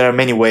described. There are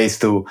many ways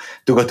to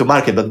go to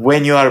market, but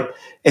when you are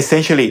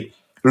essentially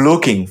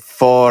looking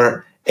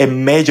for a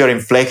major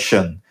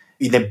inflection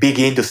in a big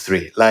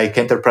industry like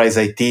enterprise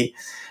IT,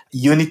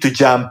 you need to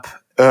jump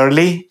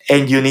early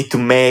and you need to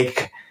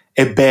make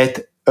a bet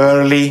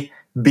early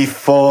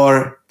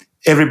before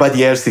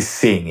everybody else is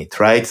seeing it,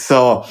 right?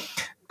 So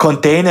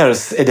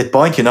containers at that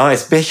point,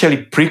 especially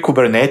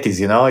pre-Kubernetes,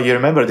 you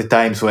remember the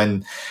times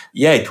when,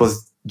 it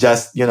was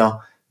just,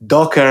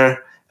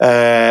 Docker,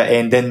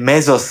 and then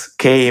Mesos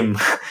came,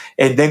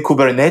 and then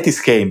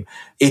Kubernetes came.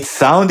 It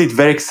sounded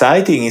very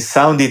exciting. It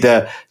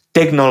sounded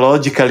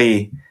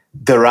technologically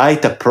the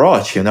right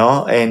approach, and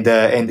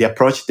the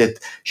approach that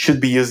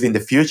should be used in the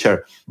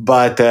future.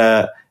 But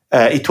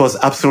it was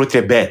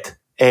absolutely a bet.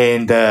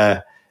 And,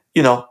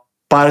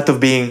 part of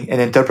being an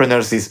entrepreneur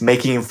is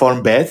making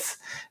informed bets.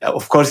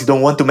 Of course, you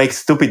don't want to make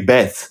stupid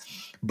bets,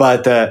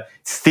 but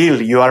still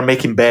you are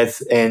making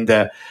bets,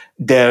 and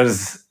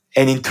there's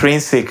an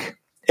intrinsic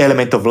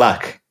element of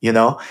luck,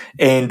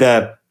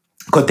 and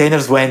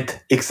containers went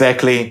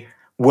exactly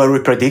where we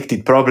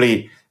predicted,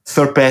 probably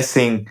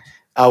surpassing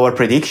our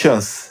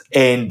predictions.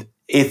 And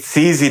it's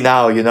easy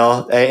now,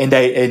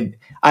 and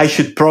I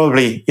should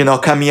probably,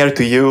 come here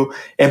to you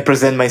and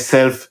present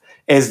myself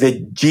as the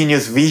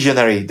genius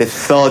visionary that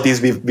saw this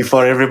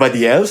before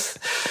everybody else.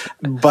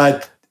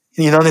 But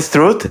in honest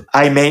truth,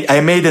 I made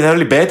an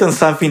early bet on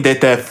something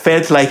that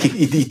felt like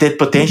it had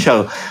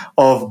potential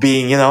of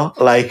being,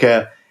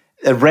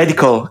 a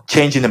radical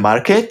change in the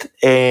market,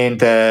 and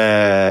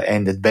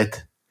that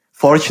bet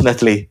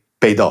fortunately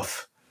paid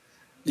off.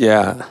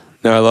 Yeah,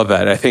 no, I love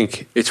that. I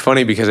think it's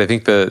funny because I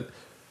think it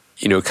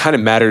kind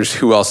of matters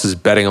who else is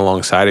betting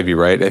alongside of you,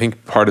 right? I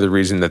think part of the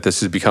reason that this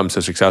has become so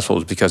successful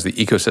is because the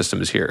ecosystem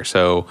is here.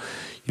 So,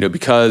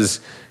 because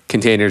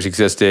containers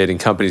existed and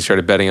companies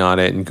started betting on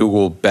it, and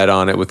Google bet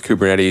on it with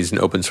Kubernetes and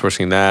open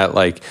sourcing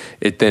that,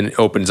 it then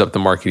opens up the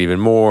market even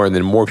more, and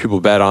then more people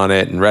bet on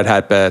it, and Red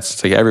Hat bets.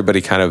 It's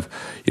everybody kind of,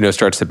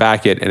 starts to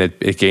back it, and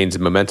it gains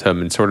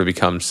momentum and sort of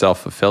becomes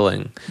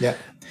self-fulfilling. Yeah.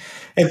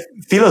 And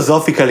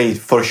philosophically,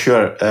 for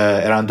sure,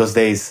 around those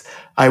days,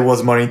 I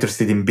was more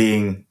interested in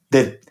being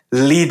the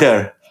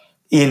leader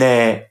in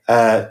a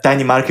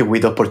tiny market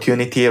with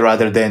opportunity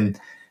rather than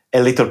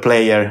a little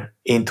player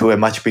into a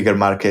much bigger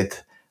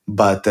market,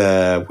 but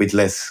with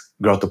less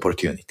growth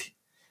opportunity.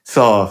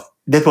 So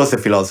that was the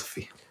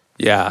philosophy.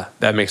 Yeah,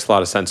 that makes a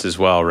lot of sense as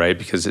well, right?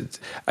 Because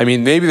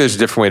maybe there's a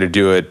different way to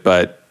do it,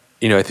 but,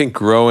 I think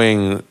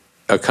growing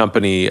a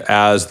company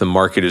as the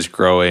market is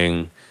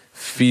growing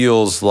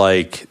feels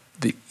like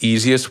the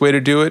easiest way to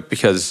do it,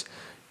 because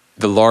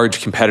the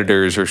large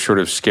competitors are sort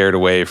of scared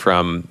away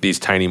from these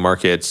tiny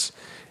markets.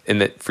 And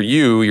that for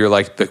you, you're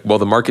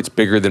the market's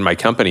bigger than my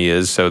company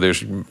is, so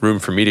there's room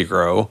for me to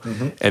grow.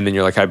 Mm-hmm. And then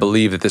you're I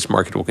believe that this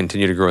market will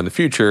continue to grow in the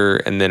future.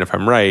 And then if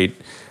I'm right,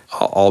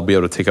 I'll be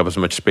able to take up as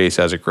much space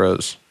as it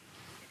grows.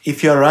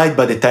 If you're right,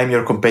 by the time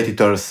your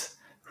competitors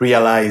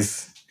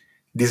realize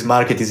this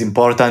market is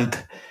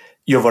important,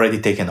 you've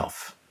already taken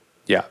off.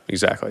 Yeah,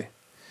 exactly.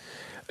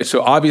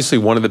 So obviously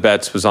one of the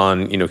bets was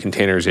on,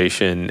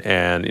 containerization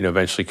and,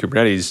 eventually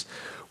Kubernetes.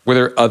 Were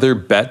there other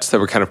bets that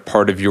were kind of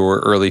part of your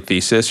early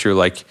thesis? You're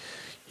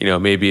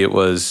maybe it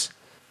was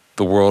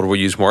the world will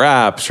use more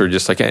apps, or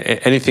just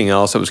anything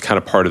else that was kind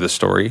of part of the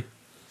story?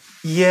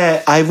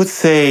 Yeah, I would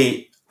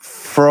say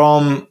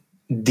from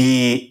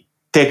the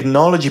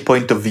technology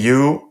point of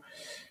view,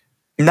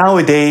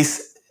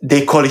 nowadays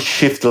they call it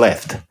shift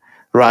left,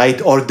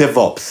 right? Or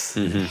DevOps.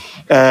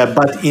 Mm-hmm.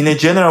 But in a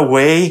general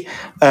way,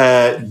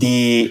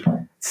 the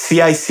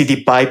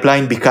CI/CD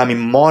pipeline becoming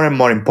more and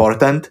more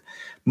important,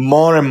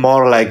 more and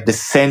more like the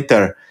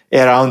center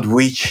around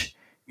which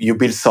you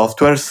build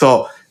software.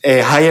 So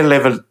a higher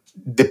level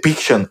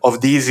depiction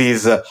of this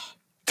is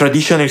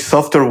traditional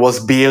software was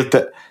built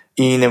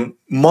in a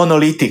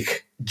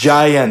monolithic,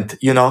 giant,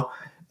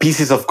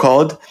 pieces of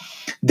code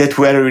that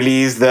were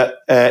released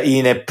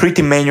in a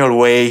pretty manual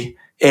way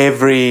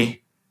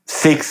every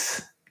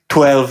 6,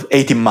 12,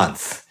 18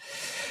 months.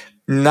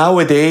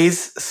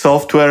 Nowadays,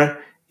 software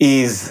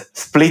is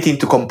split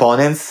into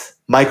components,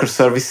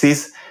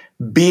 microservices,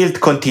 built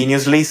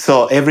continuously.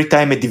 So every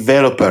time a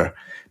developer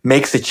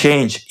makes a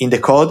change in the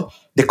code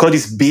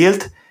is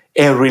built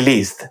and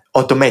released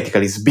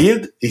automatically. It's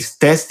built, it's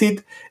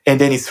tested,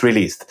 and then it's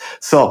released.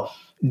 So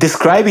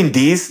describing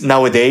this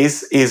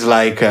nowadays is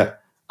like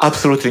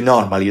absolutely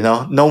normal.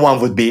 No one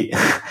would be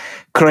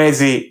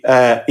crazy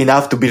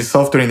enough to build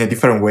software in a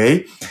different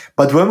way.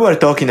 But when we were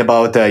talking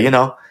about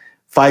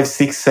 5,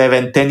 6,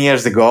 7, 10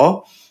 years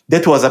ago,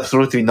 that was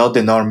absolutely not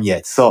the norm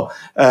yet. So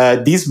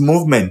this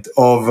movement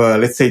of,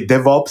 let's say,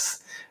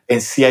 DevOps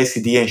and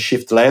CI/CD and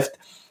shift left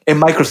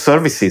and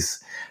microservices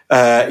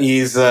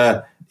is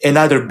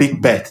another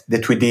big bet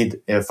that we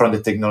did from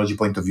the technology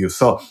point of view.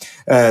 So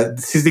the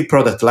Sysdig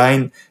product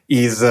line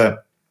is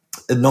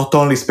not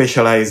only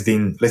specialized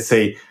in, let's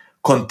say,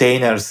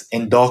 containers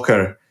and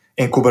Docker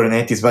and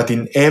Kubernetes, but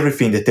in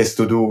everything that has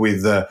to do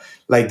with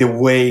like the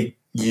way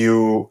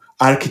you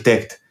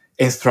architect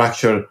and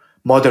structure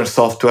modern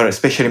software,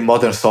 especially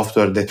modern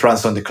software that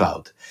runs on the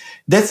cloud.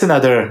 That's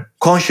another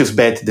conscious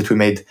bet that we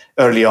made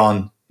early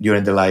on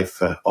during the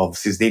life of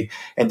Sysdig,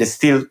 and that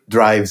still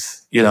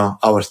drives,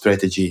 our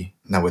strategy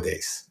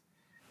nowadays.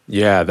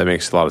 Yeah, that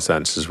makes a lot of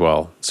sense as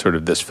well. Sort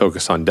of this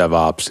focus on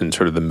DevOps and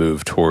sort of the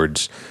move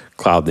towards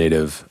cloud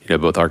native,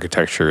 both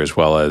architecture as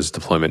well as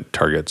deployment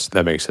targets.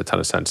 That makes a ton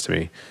of sense to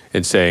me.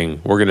 And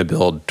saying we're going to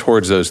build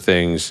towards those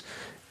things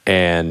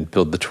and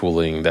build the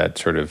tooling that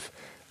sort of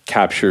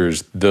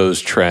captures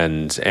those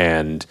trends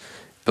and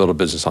build a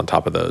business on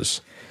top of those.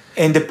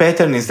 And the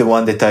pattern is the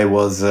one that I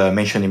was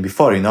mentioning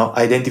before,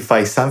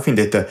 identify something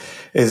that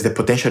has the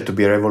potential to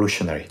be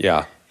revolutionary.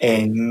 Yeah.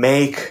 And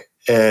make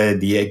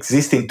the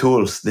existing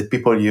tools that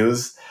people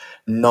use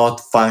not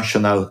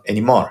functional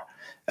anymore.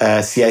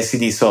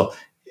 CI/CD. So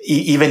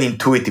even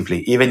intuitively,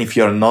 even if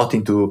you're not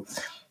into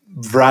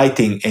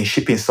writing and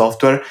shipping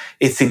software,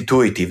 it's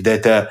intuitive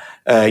that,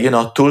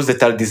 tools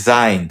that are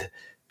designed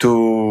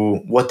to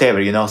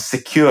whatever,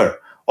 secure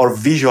or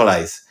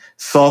visualize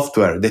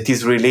software that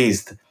is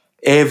released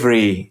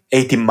every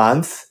 18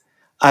 months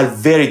are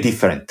very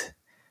different,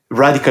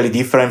 radically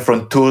different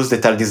from tools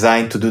that are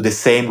designed to do the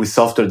same with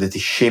software that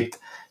is shipped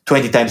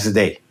 20 times a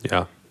day.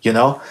 Yeah.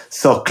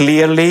 So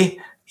clearly,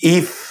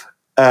 if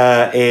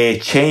a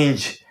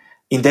change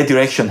in that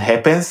direction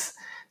happens,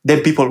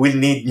 then people will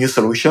need new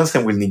solutions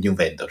and will need new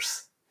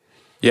vendors.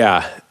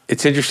 Yeah,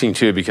 it's interesting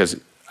too, because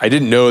I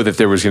didn't know that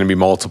there was going to be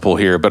multiple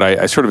here, but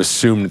I sort of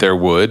assumed there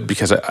would,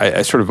 because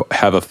I sort of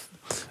have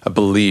a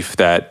belief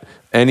that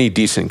any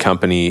decent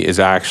company is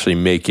actually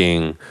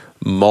making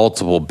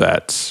multiple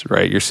bets,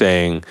 right? You're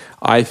saying,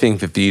 I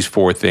think that these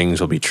 4 things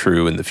will be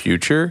true in the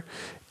future.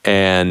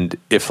 And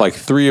if like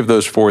 3 of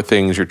those 4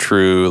 things are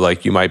true,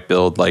 like you might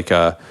build like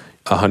a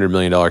 $100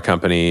 million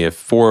company. If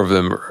 4 of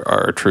them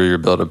are true, you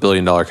build a $1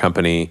 billion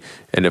company.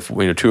 And if 2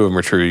 of them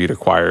are true, you get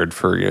acquired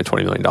for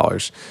 $20 million.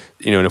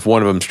 And if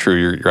 1 of them's true,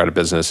 you're out of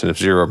business. And if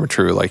 0 of them are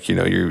true, like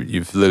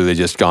you've literally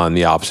just gone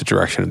the opposite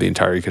direction of the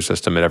entire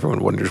ecosystem, and everyone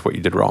wonders what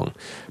you did wrong.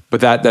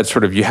 But that's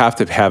sort of, you have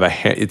to have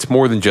it's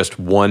more than just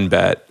one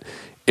bet.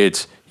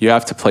 It's you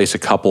have to place a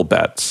couple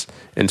bets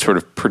and sort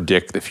of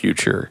predict the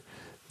future.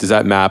 Does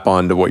that map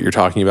onto what you're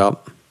talking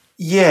about?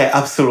 Yeah,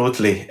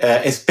 absolutely.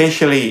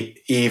 Especially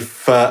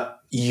if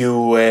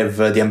you have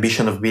the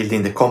ambition of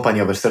building the company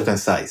of a certain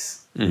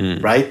size,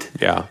 right?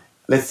 Yeah.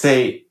 Let's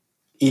say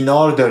in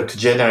order to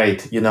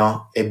generate,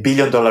 $1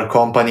 billion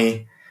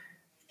company,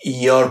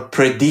 your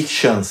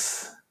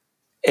predictions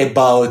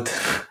about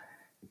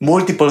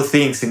multiple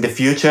things in the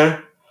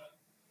future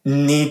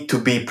need to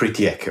be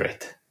pretty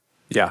accurate.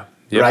 Yeah.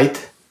 Yep.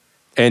 Right?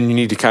 And you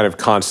need to kind of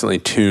constantly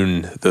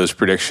tune those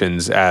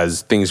predictions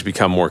as things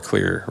become more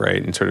clear,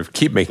 right? And sort of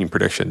keep making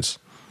predictions.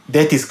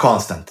 That is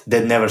constant.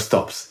 That never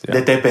stops. Yeah.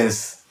 That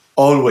happens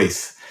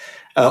always,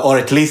 or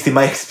at least in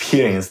my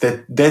experience,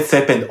 that's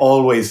happened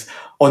always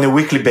on a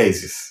weekly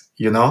basis,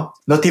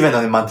 Not even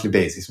on a monthly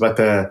basis. But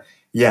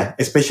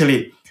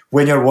especially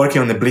when you're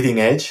working on the bleeding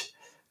edge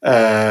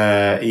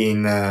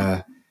in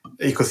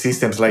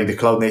ecosystems like the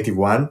cloud native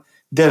one,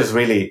 there's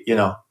really,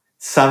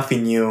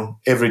 something new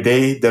every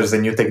day. There's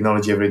a new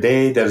technology every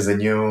day. There's a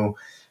new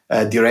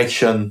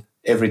direction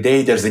every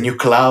day. There's a new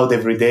cloud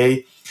every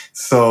day.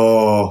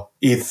 So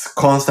it's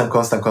constant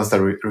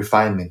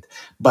refinement.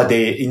 But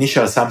the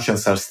initial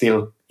assumptions are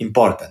still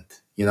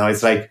important.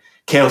 It's like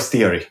chaos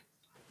theory.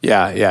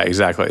 Yeah,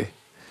 exactly.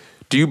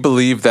 Do you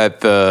believe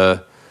that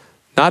the,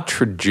 not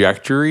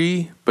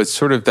trajectory, but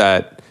sort of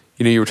that,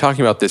 you were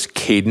talking about this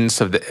cadence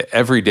of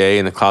every day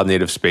in the cloud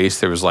native space,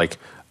 there was like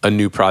a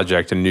new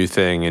project, a new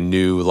thing, a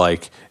new,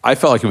 I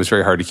felt like it was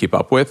very hard to keep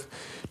up with.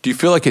 Do you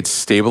feel like it's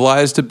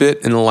stabilized a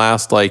bit in the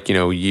last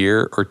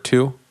year or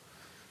 2?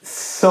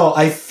 So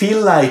I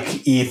feel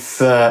like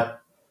it's a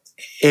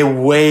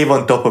wave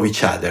on top of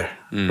each other,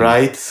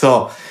 right?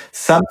 So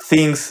some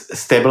things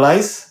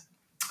stabilize,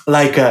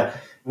 like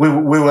we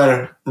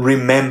were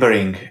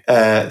remembering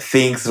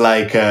things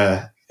like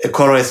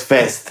CoreOS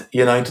Fest,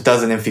 in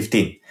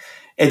 2015.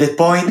 At that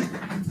point,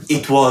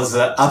 it was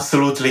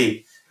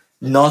absolutely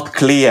not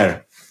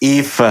clear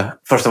if,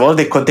 first of all,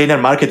 the container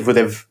market would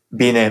have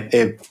been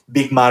a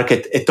big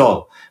market at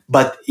all.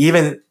 But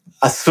even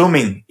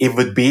assuming it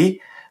would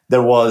be,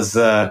 there was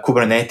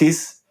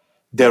Kubernetes,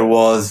 there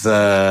was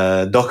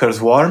Docker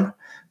Swarm,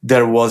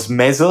 there was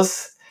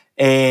Mesos,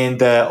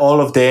 and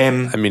all of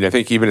them. I mean, I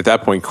think even at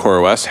that point,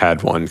 CoreOS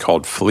had one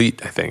called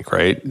Fleet, I think,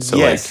 right? So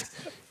yes.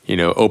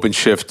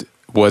 OpenShift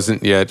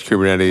wasn't yet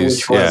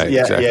Kubernetes.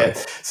 Yeah.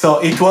 So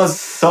it was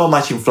so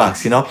much in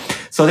flux,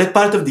 So that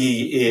part of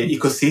the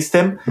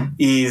ecosystem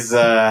is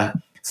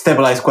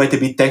stabilized quite a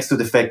bit thanks to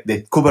the fact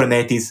that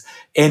Kubernetes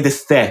and the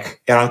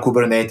stack around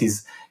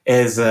Kubernetes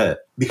has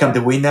become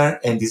the winner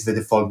and is the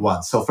default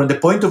one. So from the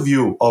point of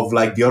view of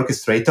like the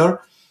orchestrator,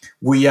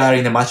 we are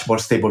in a much more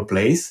stable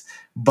place,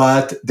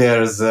 but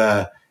there's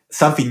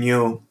something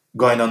new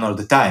going on all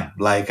the time.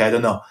 Like, I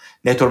don't know,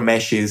 network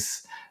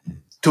meshes,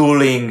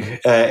 tooling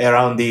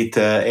around it,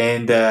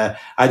 and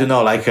I don't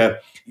know, like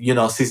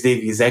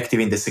Sysdig is active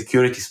in the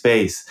security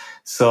space,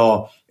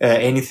 so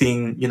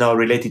anything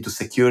related to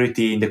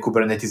security in the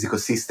Kubernetes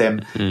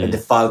ecosystem, and the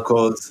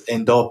Falcons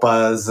and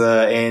Dopas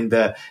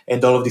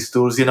and all of these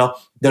tools,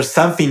 there's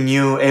something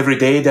new every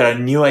day. There are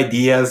new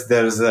ideas.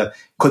 There's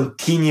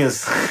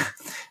continuous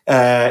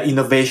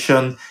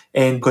innovation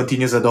and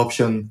continuous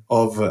adoption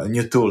of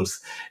new tools.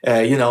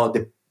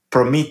 The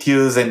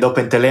Prometheus and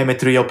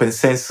OpenTelemetry,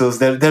 OpenCensus,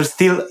 they're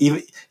still,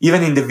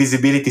 even in the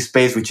visibility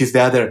space, which is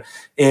the other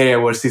area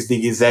where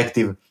Sysdig is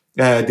active,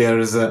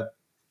 there's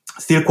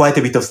still quite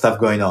a bit of stuff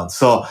going on.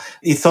 So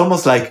it's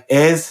almost like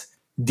as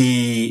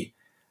the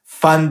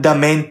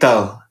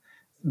fundamental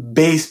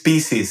base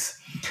pieces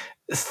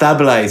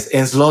stabilize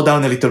and slow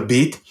down a little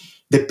bit,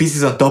 the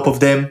pieces on top of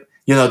them,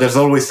 there's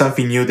always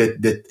something new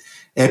that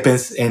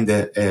happens and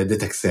that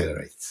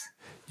accelerates.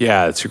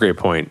 Yeah, that's a great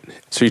point.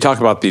 So you talk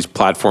about these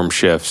platform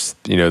shifts,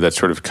 that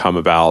sort of come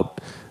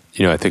about,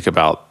 I think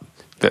about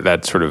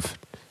that sort of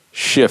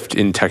shift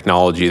in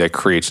technology that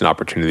creates an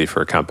opportunity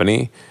for a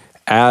company.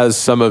 As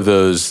some of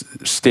those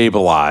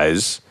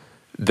stabilize,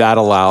 that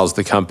allows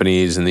the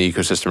companies and the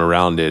ecosystem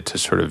around it to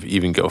sort of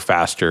even go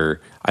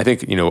faster. I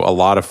think, a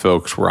lot of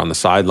folks were on the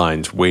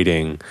sidelines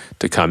waiting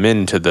to come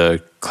into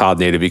the cloud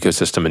native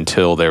ecosystem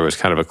until there was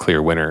kind of a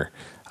clear winner.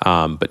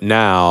 But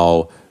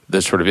now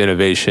the sort of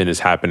innovation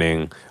is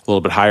happening a little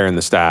bit higher in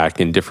the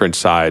stack in different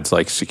sides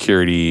like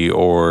security,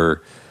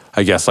 or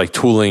I guess like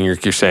tooling, you're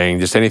saying,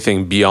 just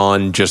anything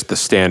beyond just the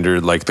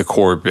standard, like the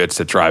core bits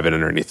that drive it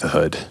underneath the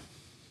hood.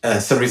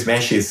 Service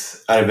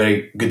meshes are a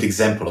very good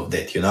example of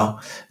that,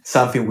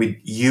 something with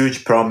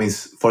huge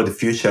promise for the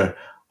future,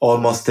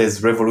 almost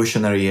as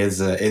revolutionary as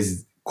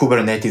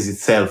Kubernetes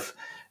itself,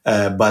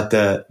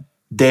 but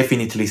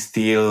definitely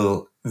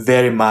still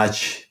very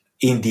much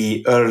in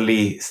the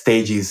early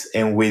stages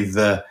and with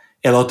a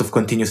lot of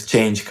continuous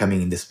change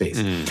coming in the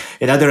space.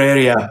 Another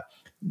area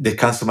that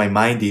comes to my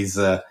mind is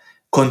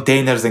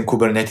containers and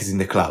Kubernetes in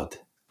the cloud,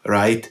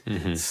 right?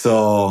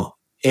 So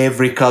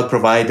every cloud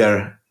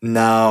provider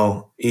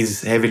now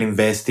is heavily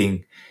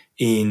investing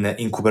in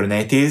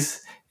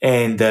Kubernetes,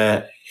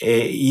 and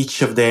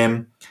each of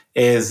them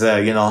has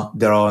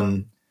their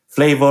own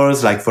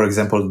flavors, like for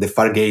example the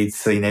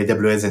Fargates in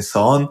AWS and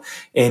so on,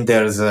 and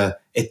there's a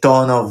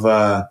ton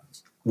of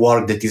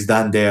work that is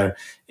done there,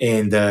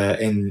 and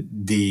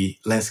the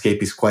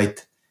landscape is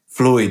quite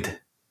fluid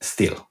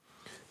still.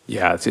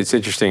 Yeah, it's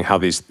interesting how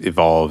these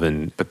evolve,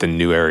 but then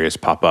new areas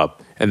pop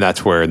up, and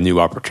that's where new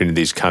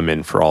opportunities come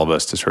in for all of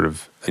us to sort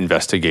of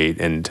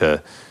investigate and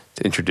to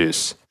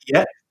introduce.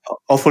 Yeah,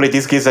 hopefully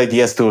this gives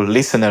ideas to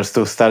listeners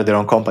to start their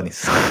own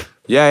companies.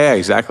 Yeah,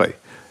 exactly.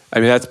 I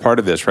mean, that's part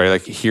of this, right?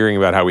 Like hearing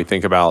about how we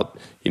think about,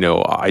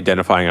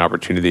 identifying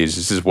opportunities.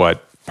 This is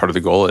what part of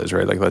the goal is,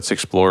 right? Like, let's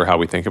explore how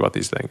we think about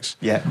these things.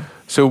 Yeah.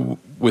 So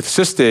with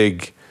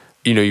Sysdig,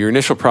 your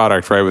initial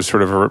product, right, was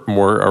sort of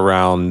more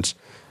around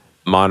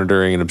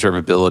monitoring and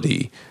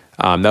observability.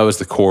 That was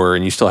the core,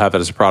 and you still have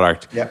that as a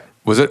product. Yeah.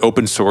 Was it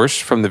open source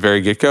from the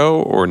very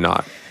get-go or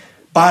not?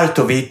 Part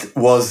of it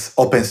was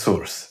open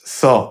source.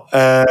 So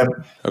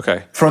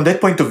okay. From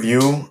that point of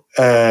view,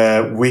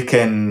 we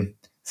can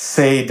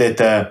say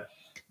that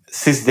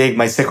Sysdig,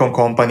 my second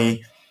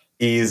company,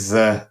 is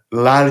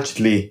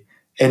largely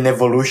an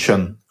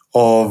evolution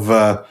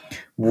of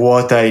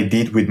what I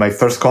did with my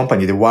first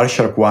company, the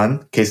Wireshark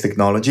One, Case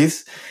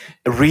Technologies,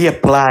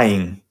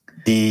 reapplying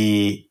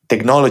the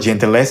technology and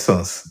the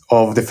lessons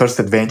of the first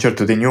adventure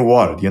to the new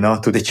world,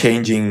 to the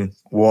changing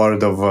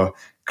world of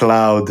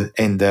cloud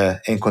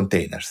and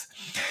containers.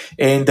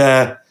 And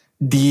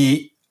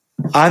the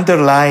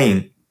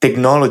underlying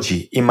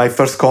technology in my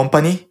first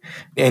company,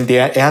 and the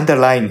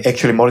underlying,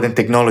 actually more than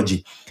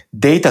technology,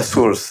 data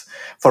source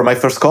for my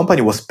first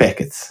company was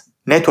packets,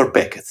 network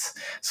packets.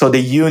 So the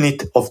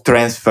unit of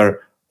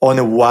transfer on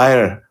a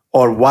wire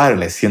or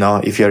wireless,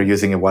 if you're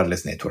using a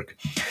wireless network.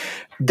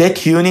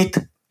 That unit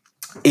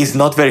is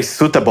not very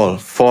suitable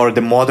for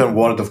the modern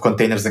world of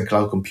containers and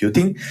cloud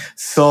computing.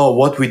 So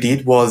what we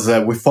did was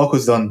we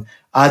focused on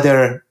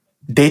other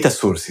data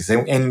sources,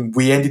 and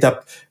we ended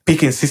up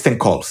picking system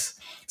calls.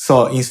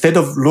 So instead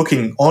of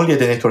looking only at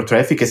the network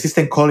traffic, a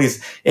system call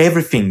is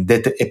everything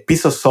that a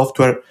piece of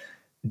software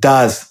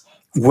does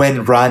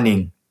when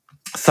running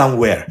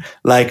somewhere.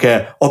 Like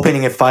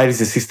opening a file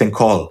is a system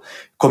call,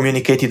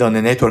 communicating on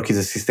a network is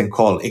a system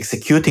call,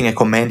 executing a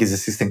command is a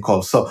system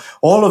call. So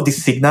all of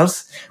these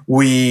signals,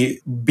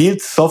 we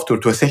built software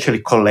to essentially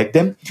collect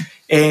them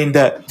and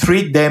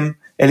treat them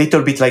a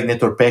little bit like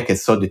network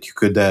packets so that you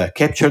could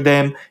capture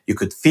them, you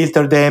could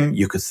filter them,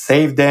 you could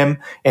save them,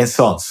 and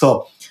so on.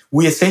 So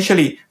we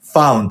essentially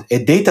found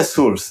a data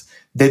source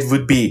that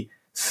would be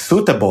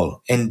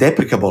suitable and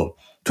applicable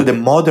to the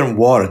modern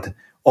world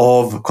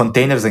of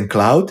containers and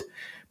cloud,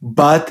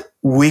 but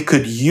we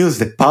could use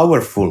the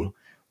powerful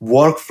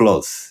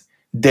workflows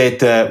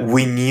that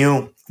we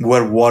knew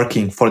were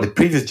working for the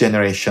previous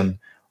generation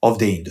of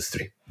the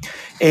industry.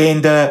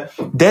 And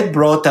that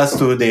brought us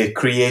to the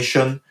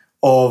creation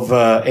of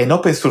an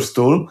open source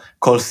tool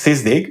called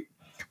Sysdig,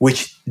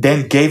 which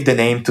then gave the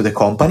name to the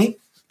company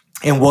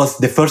and was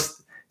the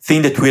first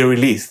thing that we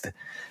released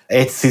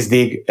at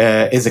Sysdig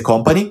as a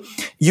company.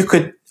 You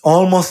could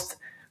almost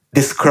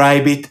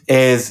describe it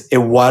as a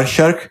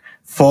Wireshark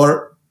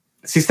for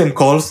system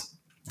calls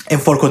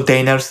and for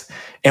containers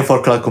and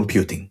for cloud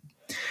computing.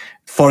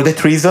 For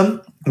that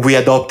reason, we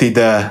adopted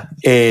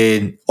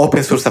an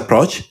open source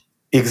approach,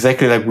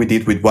 exactly like we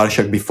did with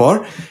Wireshark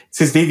before.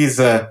 Sysdig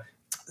is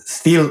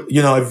still,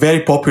 a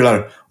very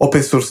popular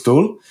open source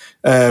tool,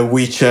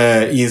 which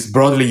is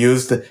broadly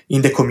used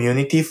in the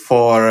community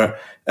for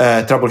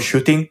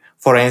troubleshooting,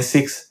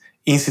 forensics,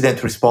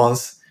 incident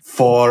response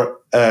for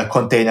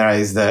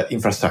containerized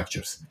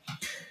infrastructures.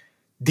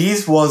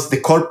 This was the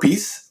core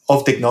piece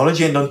of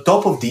technology, and on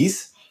top of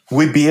this,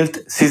 we built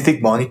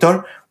Sysdig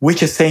Monitor,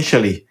 which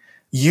essentially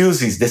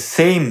uses the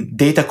same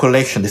data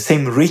collection, the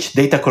same rich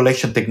data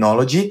collection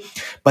technology,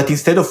 but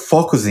instead of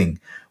focusing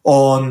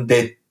on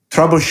the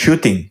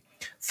troubleshooting,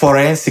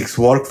 forensics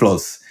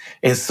workflows,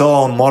 and so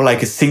on, more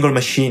like a single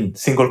machine,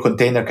 single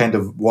container kind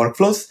of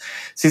workflows,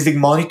 Sysdig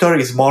Monitor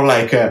is more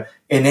like an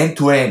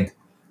end-to-end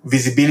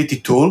visibility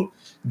tool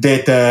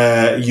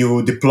that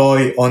you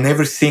deploy on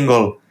every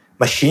single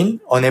machine,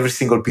 on every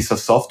single piece of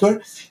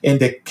software, and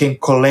that can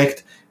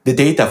collect the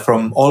data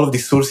from all of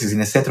these sources in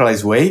a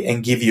centralized way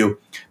and give you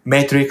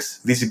metrics,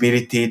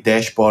 visibility,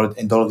 dashboard,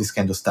 and all of this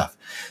kind of stuff.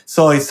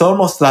 So it's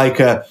almost like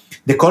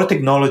the core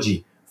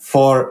technology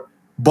for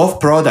both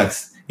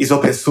products is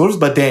open source,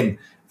 but then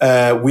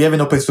we have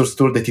an open source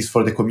tool that is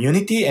for the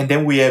community, and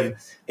then we have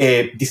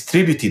a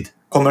distributed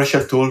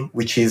commercial tool,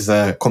 which is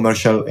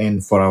commercial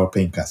and for our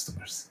paying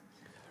customers.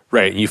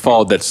 Right. You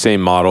followed that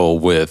same model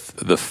with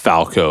the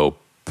Falco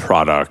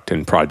product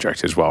and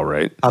project as well,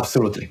 right?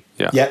 Absolutely.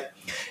 Yeah.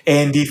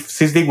 And if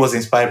Sysdig was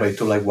inspired by a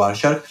tool like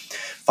Wireshark,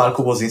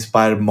 Falco was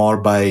inspired more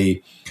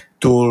by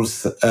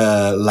tools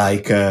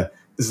like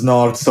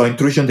Snort, so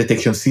intrusion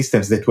detection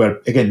systems that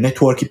were, again,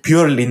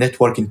 purely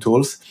networking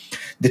tools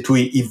that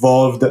we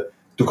evolved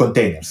to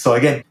containers. So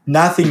again,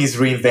 nothing is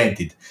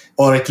reinvented,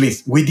 or at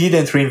least we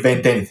didn't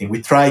reinvent anything.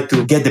 We tried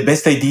to get the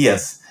best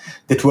ideas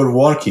that were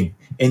working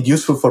and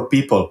useful for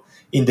people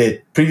in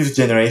the previous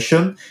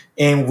generation,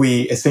 and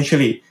we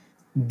essentially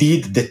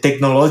did the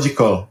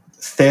technological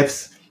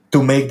steps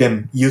to make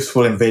them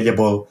useful and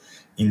valuable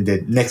in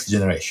the next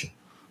generation.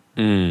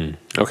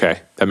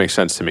 Okay, that makes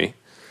sense to me.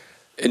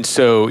 And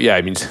so,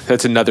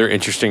 that's another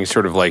interesting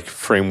sort of like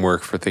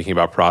framework for thinking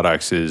about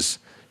products is,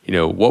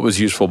 what was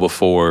useful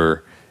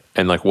before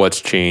and like what's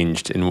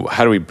changed and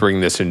how do we bring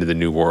this into the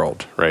new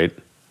world, right?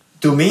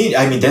 To me,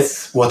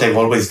 that's what I've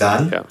always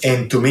done. Yeah.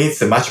 And to me,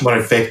 it's a much more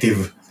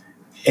effective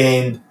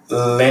and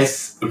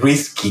less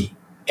risky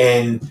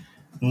and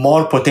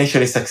more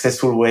potentially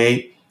successful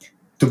way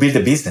to build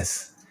a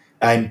business.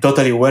 I'm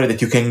totally aware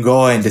that you can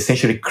go and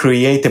essentially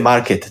create a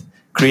market,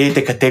 create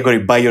a category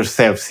by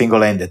yourself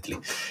single-handedly.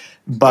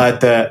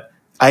 But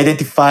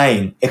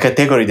identifying a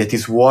category that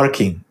is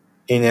working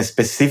in a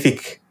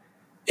specific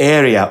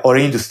area or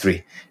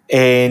industry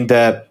and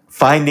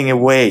finding a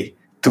way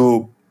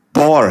to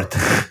port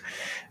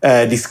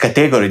this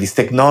category, this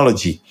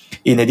technology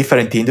in a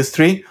different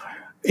industry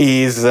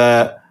is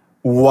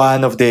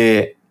one of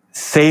the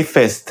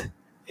safest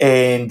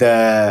and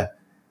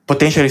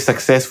potentially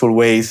successful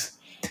ways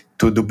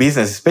to do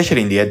business,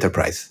 especially in the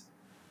enterprise.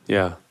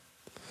 Yeah.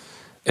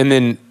 And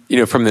then,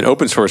 from an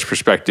open source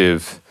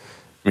perspective,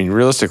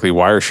 realistically,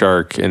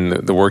 Wireshark and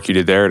the work you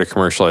did there to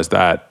commercialize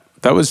that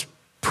was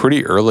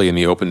pretty early in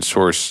the open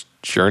source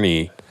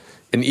journey.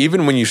 And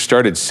even when you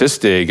started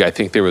Sysdig, I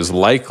think there was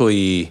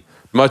likely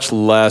much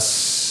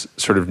less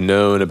sort of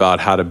known about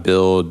how to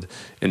build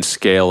and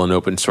scale an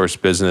open source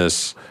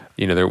business.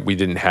 We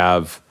didn't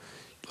have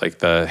like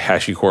the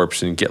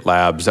HashiCorps and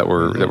GitLabs that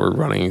were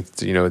running,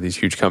 these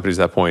huge companies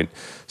at that point.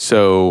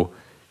 So,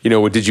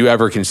 Did you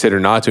ever consider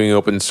not doing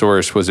open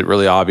source? Was it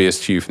really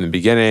obvious to you from the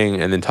beginning?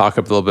 And then talk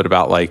a little bit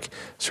about like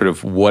sort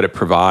of what it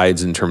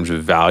provides in terms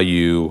of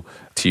value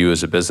to you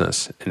as a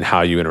business and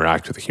how you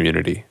interact with the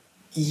community.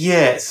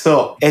 Yeah,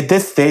 so at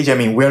that stage,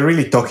 we're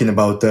really talking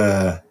about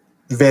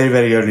very,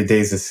 very early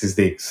days at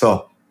Sysdig.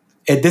 So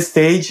at this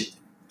stage,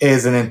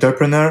 as an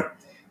entrepreneur,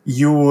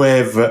 you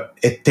have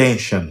a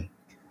tension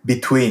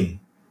between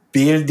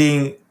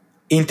building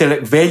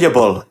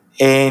valuable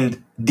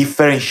and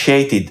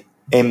differentiated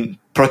and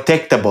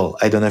protectable.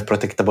 I don't know if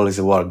protectable is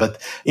a word,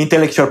 but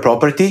intellectual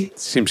property.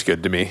 Seems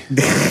good to me.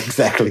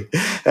 Exactly.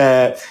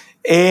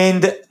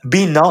 And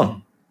being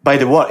known by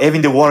the world,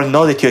 having the world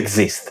know that you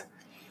exist.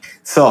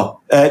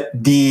 So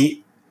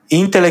the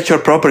intellectual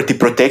property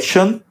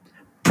protection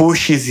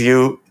pushes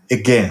you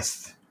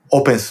against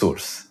open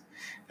source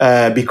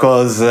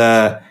because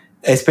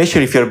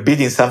especially if you're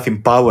building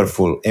something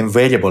powerful and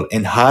valuable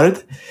and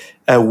hard,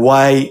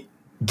 why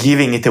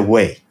giving it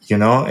away,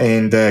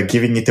 and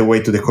giving it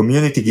away to the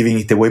community, giving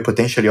it away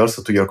potentially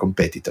also to your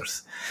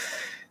competitors.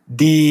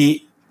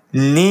 The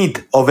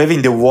need of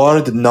having the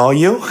world know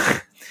you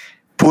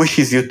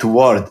pushes you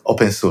toward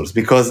open source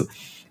because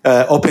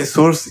open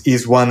source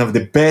is one of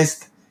the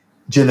best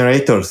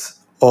generators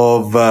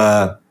of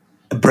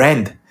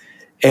brand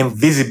and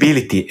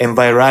visibility and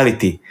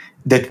virality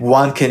that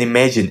one can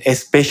imagine,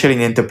 especially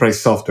in enterprise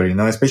software,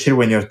 especially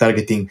when you're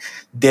targeting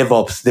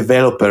DevOps,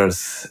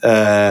 developers,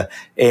 and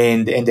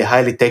the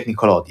highly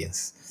technical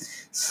audience.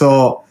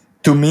 So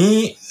to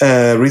me,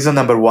 reason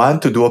number one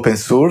to do open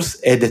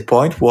source at that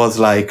point was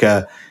like,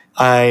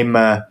 I'm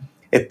a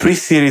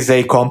pre-Series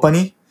A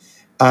company.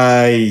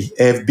 I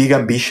have big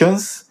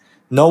ambitions.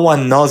 No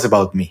one knows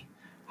about me.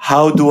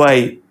 How do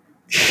I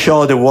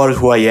show the world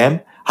who I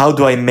am? How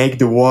do I make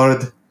the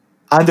world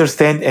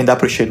understand and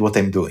appreciate what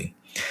I'm doing?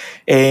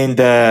 And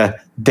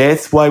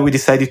that's why we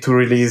decided to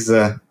release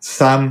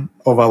some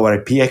of our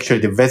IP, actually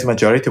the vast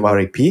majority of our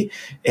IP,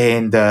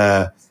 and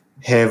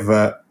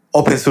have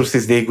Open Source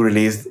Sysdig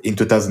released in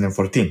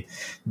 2014.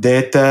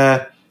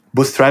 That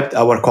bootstrapped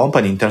our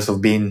company in terms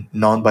of being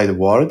known by the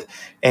world,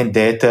 and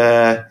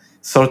that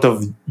sort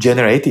of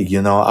generated,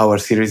 our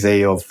Series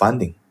A of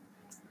funding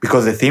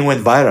because the thing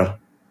went viral.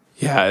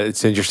 Yeah,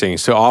 it's interesting.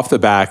 So off the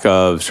back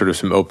of sort of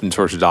some open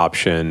source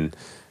adoption,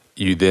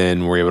 you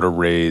then were able to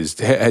raise.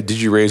 Did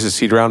you raise a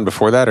seed round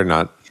before that or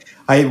not?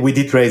 We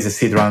did raise a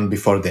seed round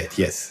before that,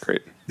 yes.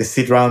 Great. The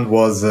seed round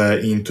was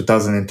in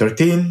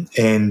 2013,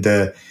 and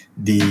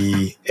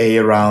the A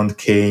round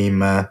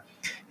came at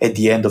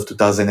the end of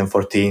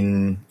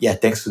 2014. Yeah,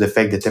 thanks to the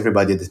fact that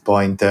everybody at this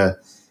point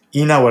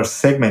in our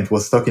segment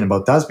was talking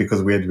about us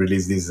because we had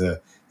released this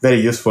very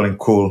useful and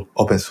cool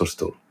open source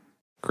tool.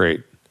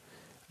 Great.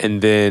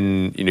 And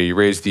then, you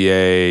raised the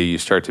A, you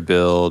start to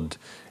build.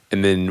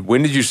 And then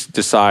when did you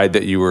decide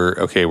that you were,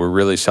 okay, we're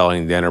really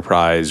selling the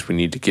enterprise. We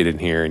need to get in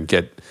here and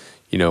get,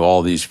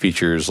 all these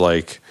features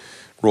like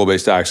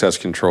role-based access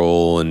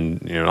control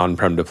and,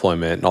 on-prem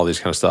deployment and all these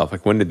kind of stuff.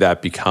 Like when did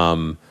that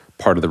become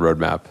part of the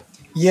roadmap?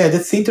 Yeah,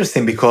 that's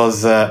interesting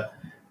because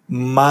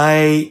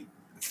my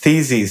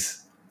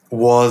thesis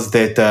was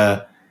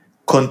that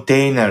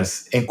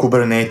containers and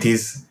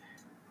Kubernetes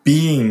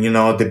being,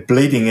 the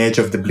bleeding edge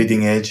of the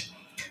bleeding edge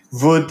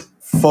would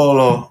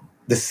follow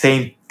the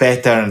same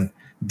pattern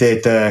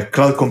that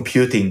cloud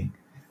computing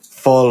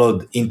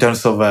followed in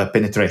terms of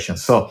penetration.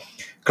 So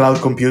cloud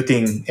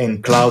computing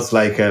and clouds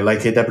like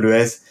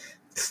AWS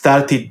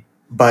started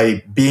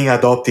by being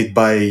adopted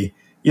by,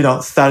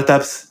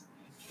 startups,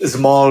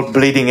 small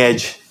bleeding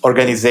edge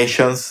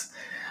organizations,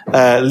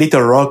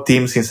 little rogue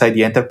teams inside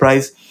the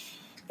enterprise.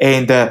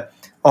 And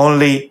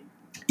only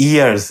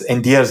years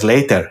and years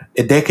later,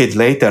 a decade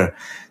later,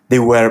 they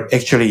were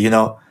actually,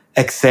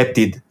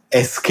 accepted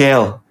at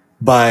scale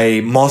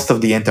by most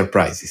of the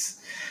enterprises.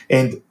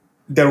 And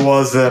there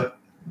was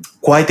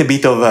quite a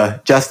bit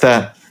of just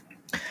a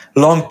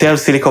long-term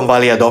Silicon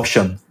Valley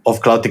adoption of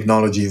cloud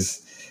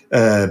technologies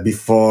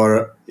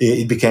before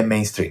it became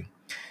mainstream.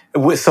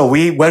 So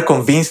we were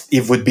convinced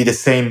it would be the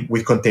same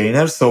with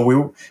containers.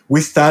 So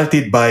we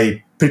started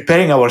by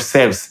preparing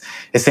ourselves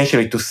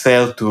essentially to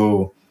sell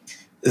to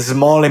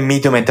small and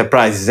medium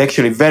enterprises,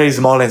 actually very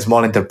small and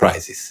small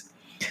enterprises.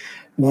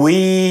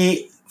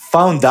 We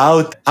found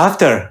out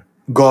after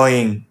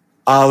going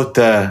out,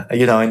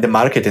 in the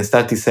market and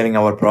started selling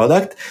our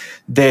product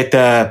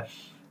that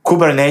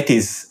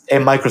Kubernetes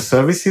and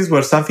microservices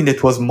were something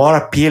that was more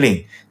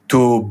appealing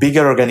to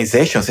bigger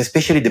organizations,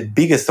 especially the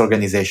biggest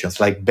organizations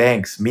like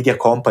banks, media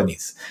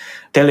companies,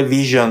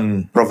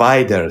 television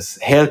providers,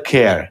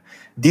 healthcare,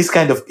 these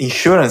kind of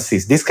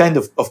insurances, this kind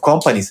of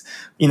companies,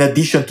 in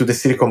addition to the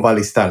Silicon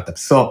Valley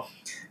startups. So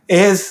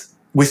as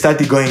we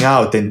started going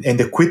out and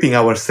equipping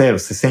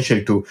ourselves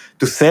essentially to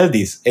sell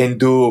this and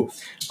do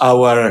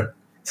our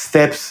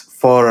steps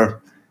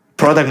for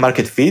product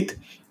market fit,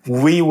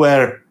 we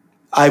were,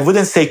 I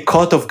wouldn't say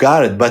caught off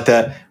guard, but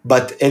a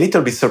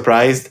little bit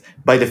surprised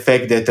by the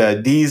fact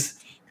that these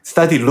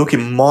started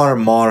looking more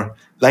and more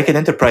like an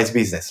enterprise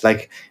business,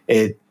 like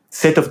a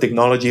set of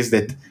technologies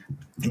that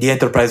the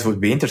enterprise would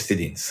be interested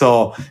in.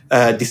 So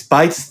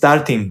despite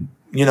starting,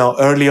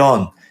 early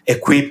on,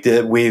 equipped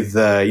with,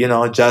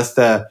 just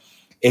a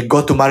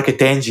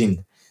go-to-market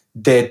engine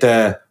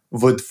that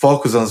would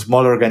focus on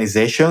small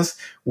organizations,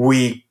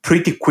 we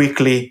pretty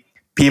quickly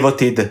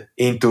pivoted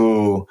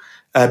into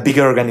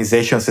bigger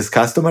organizations as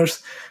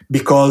customers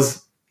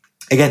because,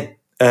 again,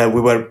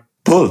 we were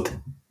pulled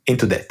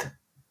into that.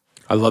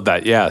 I love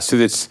that. Yeah. So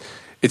it's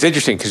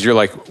interesting because you're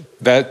like,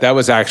 that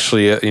was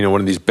actually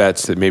one of these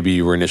bets that maybe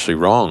you were initially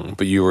wrong,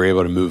 but you were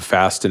able to move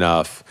fast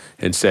enough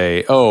and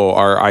say, oh,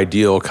 our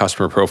ideal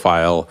customer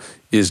profile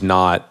is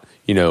not,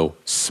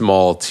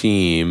 small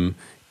team.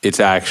 It's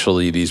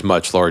actually these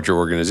much larger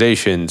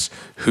organizations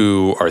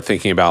who are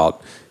thinking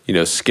about,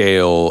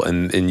 scale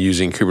and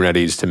using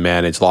Kubernetes to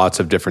manage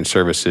lots of different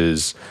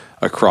services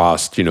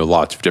across,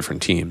 lots of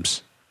different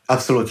teams.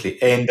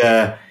 Absolutely. And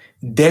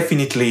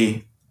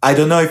definitely, I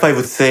don't know if I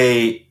would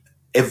say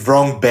a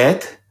wrong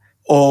bet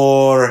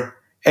or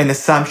an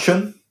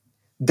assumption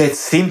that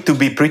seemed to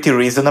be pretty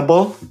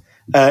reasonable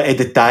at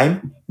the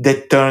time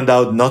that turned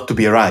out not to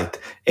be right.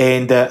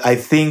 And I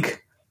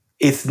think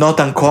it's not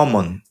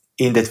uncommon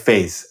in that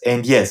phase.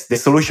 And yes, the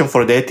solution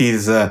for that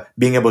is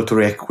being able to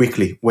react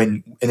quickly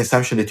when an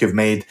assumption that you've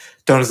made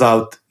turns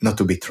out not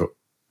to be true.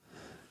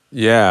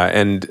 Yeah,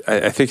 and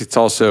I think it's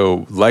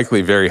also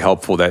likely very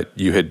helpful that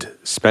you had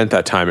spent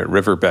that time at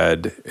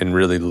Riverbed and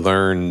really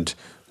learned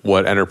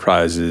what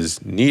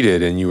enterprises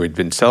needed, and you had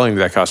been selling to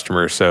that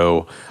customer.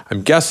 So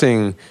I'm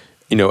guessing,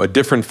 a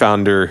different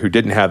founder who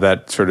didn't have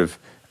that sort of,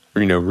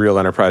 real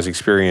enterprise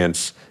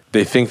experience,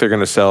 they think they're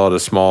going to sell to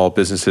small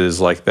businesses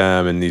like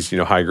them and these,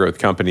 high growth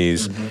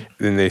companies. Mm-hmm.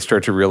 Then they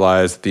start to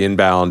realize that the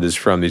inbound is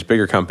from these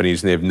bigger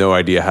companies and they have no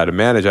idea how to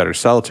manage that or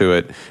sell to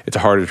it. It's a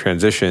harder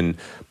transition.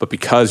 But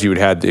because you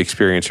had the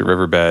experience at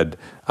Riverbed,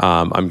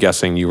 I'm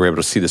guessing you were able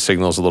to see the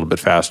signals a little bit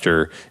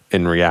faster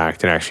and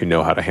react and actually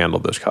know how to handle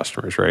those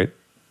customers, right?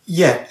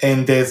 Yeah,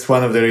 and that's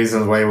one of the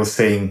reasons why I was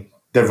saying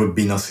there would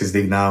be no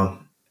Sysdig now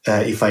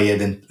if I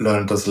hadn't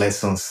learned those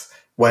lessons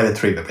while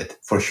at Riverbed,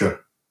 for sure.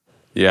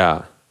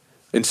 Yeah.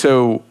 And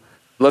so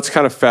let's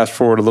kind of fast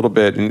forward a little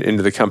bit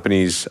into the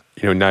companies.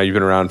 Now you've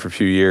been around for a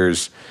few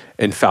years,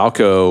 and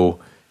Falco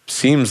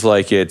seems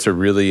like it's a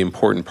really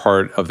important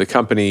part of the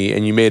company.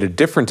 And you made a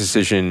different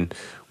decision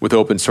with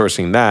open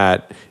sourcing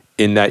that,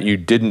 in that you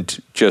didn't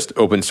just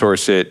open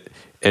source it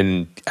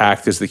and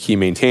act as the key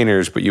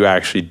maintainers, but you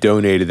actually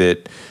donated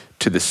it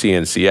to the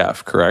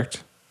CNCF,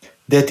 correct?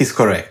 That is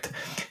correct.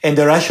 And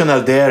the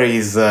rationale there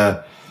is,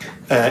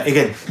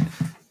 again,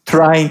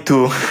 trying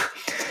to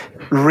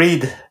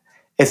read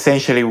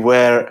essentially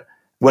where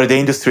the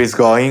industry is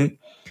going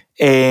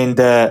and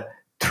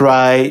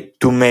try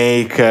to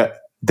make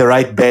the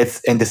right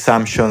bets and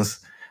assumptions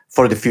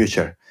for the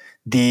future.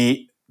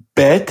 The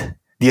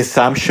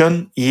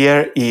assumption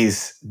here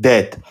is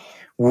that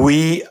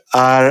we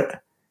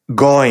are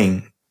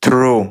going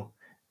through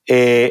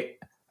a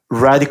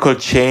radical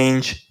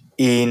change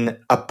in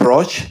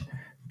approach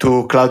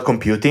to cloud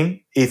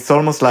computing. It's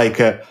almost like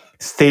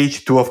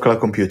stage 2 of cloud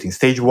computing.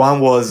 Stage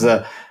 1 was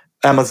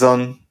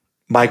Amazon,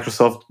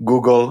 Microsoft,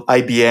 Google,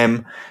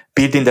 IBM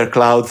building their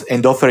clouds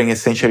and offering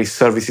essentially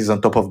services on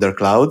top of their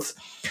clouds.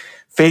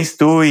 Phase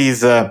 2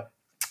 is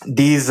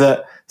this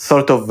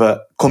sort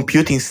of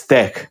computing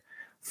stack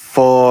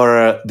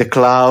for the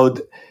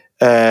cloud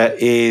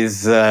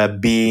is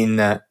being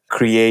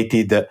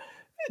created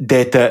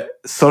that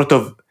sort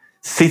of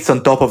sits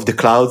on top of the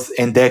clouds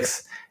and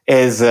acts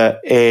as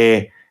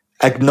a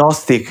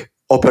agnostic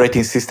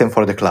operating system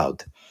for the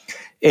cloud.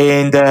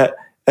 And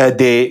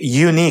the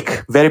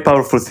unique, very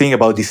powerful thing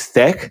about this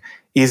stack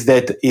is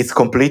that it's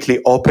completely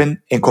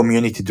open and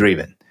community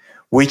driven,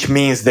 which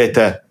means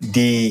that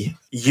the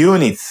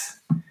units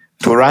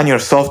to run your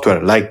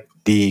software, like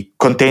the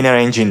container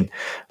engine,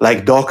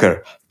 like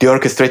Docker, the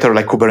orchestrator,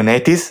 like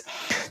Kubernetes,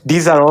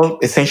 these are all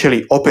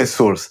essentially open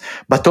source,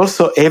 but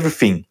also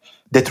everything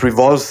that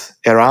revolves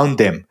around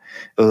them,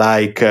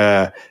 like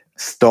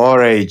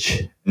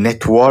storage,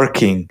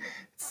 networking,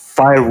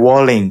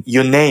 firewalling,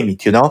 you name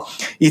it,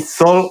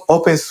 it's all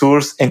open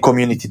source and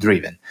community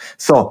driven.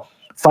 So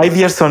 5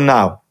 years from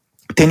now,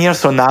 10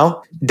 years from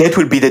now, that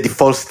will be the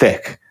default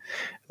stack,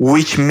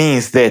 which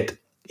means that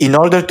in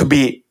order to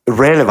be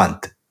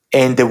relevant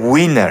and the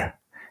winner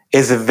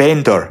as a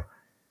vendor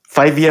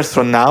 5 years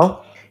from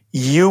now,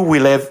 you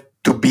will have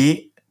to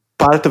be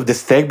part of the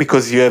stack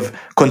because you have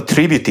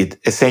contributed,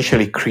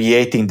 essentially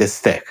creating the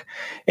stack.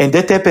 And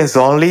that happens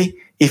only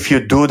if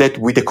you do that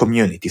with the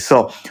community.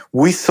 So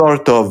we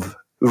sort of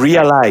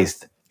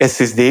realized as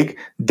Sysdig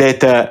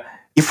that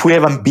if we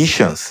have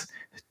ambitions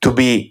to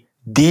be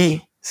the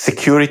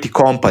security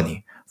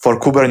company for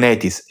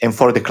Kubernetes and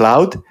for the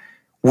cloud,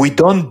 we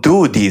cannot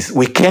do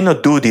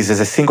this as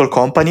a single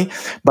company,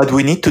 but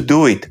we need to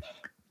do it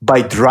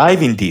by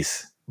driving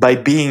this, by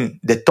being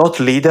the thought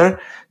leader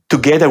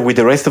together with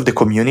the rest of the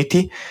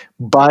community,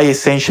 by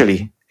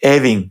essentially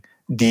having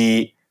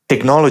the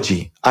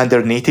technology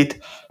underneath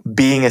it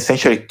being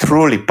essentially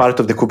truly part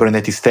of the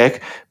Kubernetes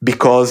stack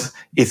because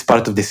it's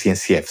part of the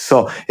CNCF.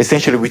 So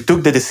essentially, we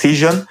took the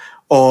decision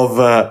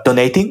of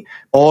donating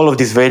all of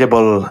this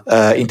valuable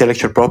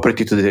intellectual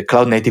property to the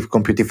Cloud Native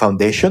Computing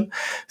Foundation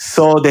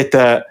so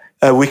that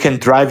we can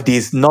drive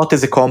this not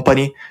as a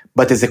company,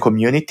 but as a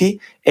community,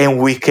 and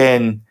we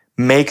can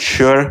make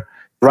sure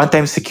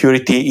runtime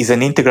security is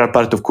an integral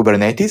part of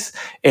Kubernetes,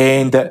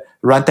 and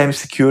runtime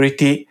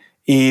security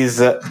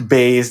is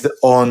based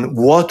on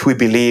what we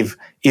believe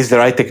is the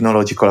right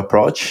technological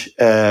approach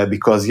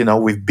because,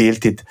 we've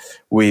built it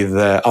with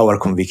our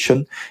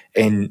conviction.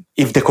 And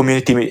if the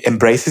community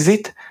embraces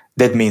it,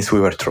 that means we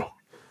were true.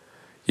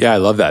 Yeah, I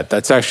love that.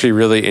 That's actually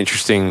really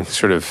interesting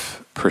sort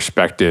of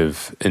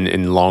perspective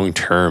in long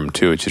term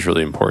too, which is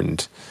really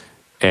important.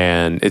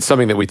 And it's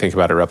something that we think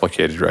about at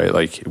Replicated, right?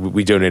 Like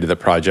we donated a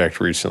project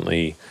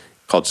recently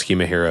called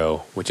Schema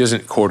Hero, which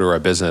isn't core to our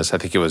business. I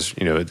think it was,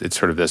 it's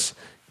sort of this,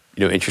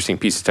 interesting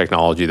piece of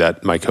technology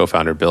that my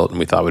co-founder built and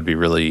we thought would be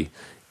really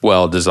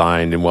well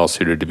designed and well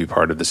suited to be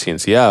part of the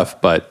CNCF.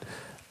 But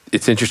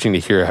it's interesting to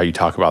hear how you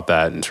talk about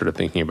that and sort of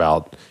thinking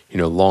about,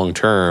 long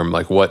term,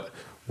 like what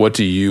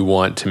do you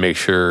want to make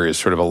sure is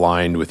sort of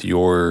aligned with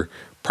your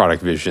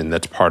product vision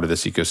that's part of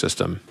this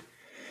ecosystem?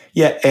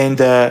 Yeah, and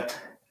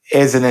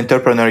as an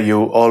entrepreneur,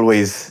 you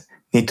always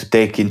need to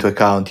take into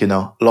account,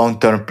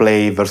 long-term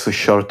play versus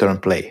short-term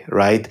play,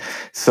 right?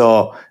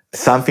 So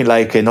something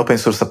like an open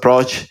source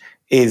approach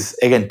is,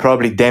 again,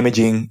 probably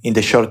damaging in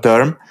the short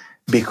term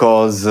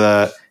because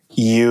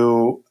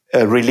you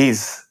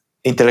release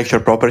intellectual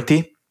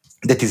property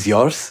that is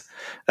yours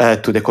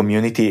to the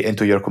community and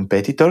to your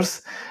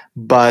competitors.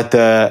 But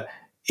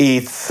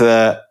it's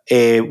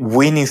a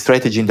winning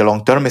strategy in the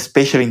long term,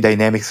 especially in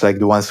dynamics like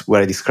the ones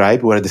where I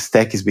described, where the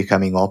stack is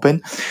becoming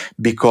open,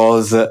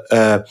 because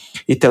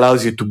it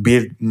allows you to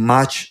build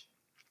much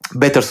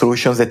better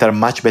solutions that are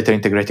much better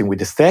integrating with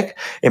the stack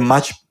and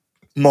much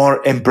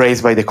more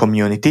embraced by the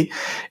community.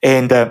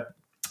 And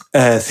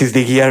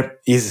Sysdig here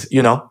is,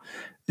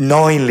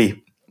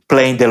 knowingly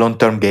playing the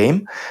long-term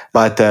game,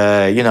 but,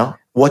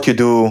 what you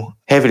do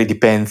heavily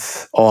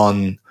depends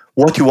on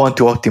what you want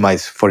to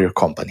optimize for your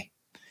company.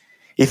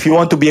 If you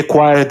want to be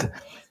acquired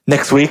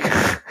next week,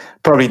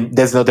 probably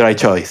that's not the right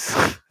choice.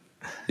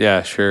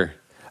 Yeah, sure.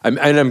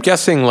 I'm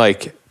guessing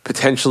like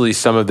potentially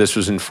some of this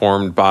was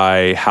informed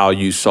by how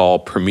you saw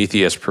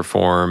Prometheus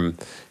perform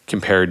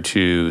compared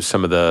to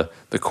some of the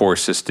core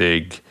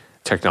Sysdig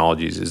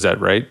technologies. Is that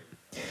right?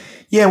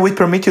 Yeah, with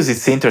Prometheus,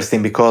 it's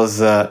interesting because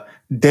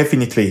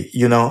definitely,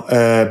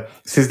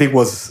 Sysdig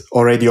was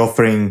already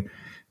offering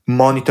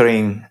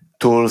monitoring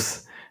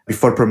tools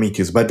before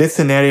Prometheus, but that's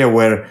an area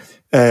where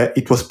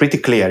it was pretty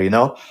clear,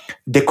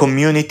 the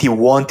community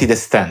wanted a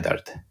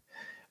standard.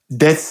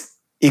 That's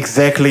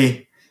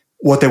exactly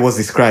what I was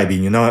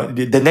describing.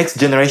 The next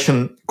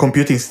generation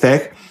computing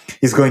stack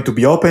is going to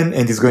be open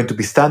and is going to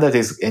be standard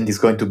and is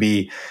going to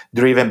be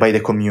driven by the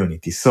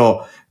community.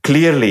 So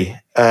clearly,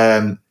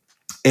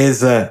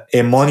 as a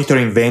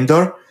monitoring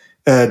vendor,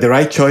 the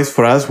right choice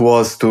for us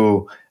was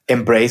to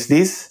embrace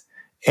this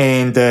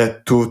and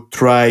to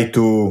try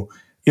to,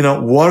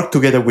 work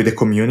together with the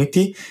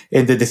community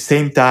and at the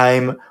same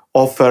time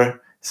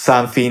offer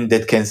something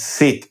that can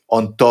sit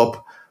on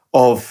top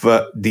of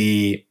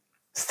the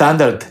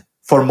standard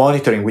for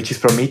monitoring, which is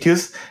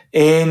Prometheus,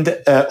 and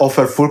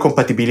offer full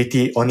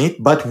compatibility on it,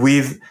 but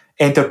with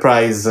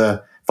enterprise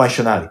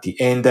functionality.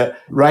 And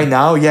right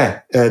now,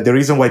 the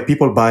reason why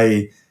people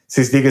buy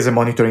Sysdig as a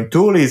monitoring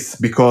tool is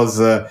because,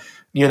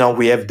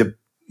 we have the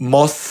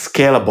most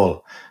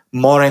scalable,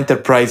 more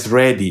enterprise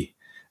ready,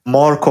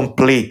 more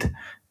complete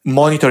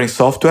monitoring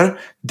software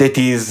that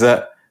is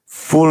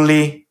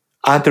fully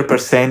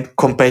 100%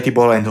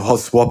 compatible and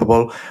host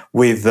swappable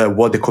with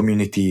what the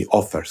community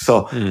offers.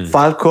 So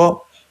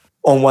Falco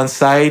on one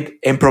side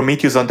and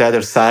Prometheus on the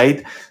other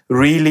side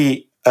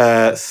really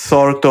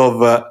sort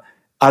of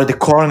are the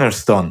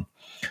cornerstone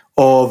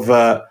of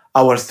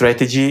our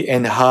strategy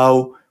and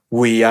how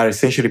we are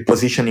essentially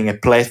positioning a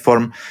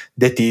platform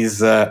that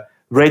is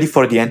ready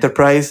for the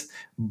enterprise,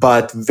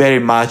 but very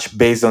much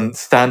based on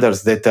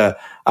standards that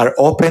are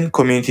open,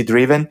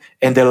 community-driven,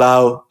 and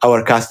allow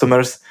our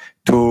customers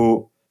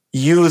to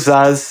use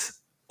us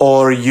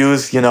or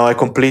use, a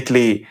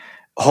completely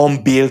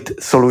home-built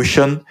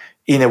solution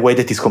in a way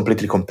that is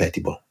completely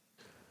compatible.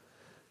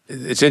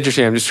 It's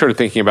interesting. I'm just sort of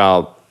thinking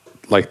about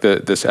like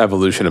this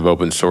evolution of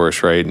open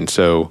source, right? And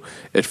so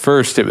at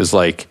first it was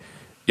like,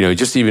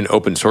 just even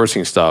open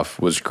sourcing stuff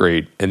was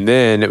great. And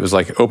then it was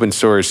like open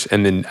source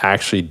and then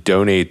actually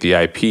donate the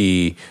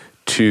IP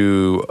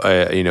to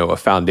a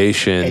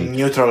foundation. A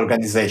neutral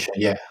organization,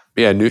 yeah.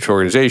 Yeah, neutral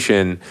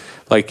organization.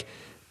 Like,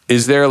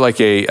 is there like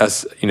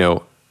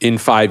in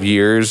 5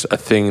 years, a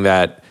thing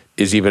that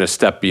is even a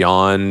step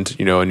beyond,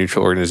 a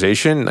neutral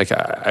organization? Like,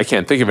 I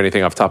can't think of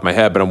anything off the top of my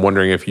head, but I'm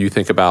wondering if you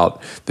think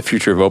about the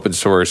future of open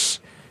source,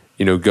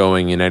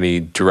 going in any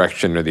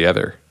direction or the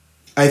other.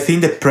 I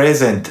think the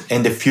present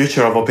and the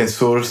future of open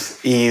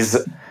source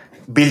is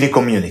building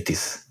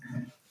communities.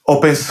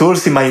 Open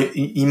source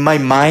in my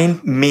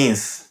mind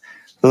means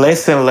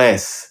less and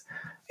less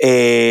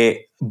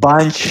a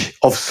bunch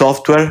of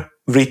software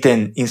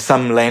written in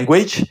some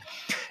language,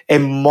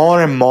 and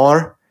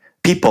more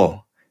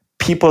people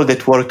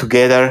that work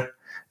together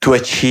to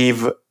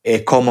achieve a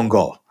common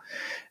goal.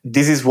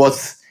 This is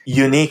what's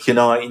unique, in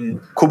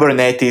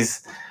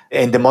Kubernetes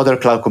and the modern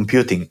cloud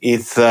computing.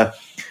 It's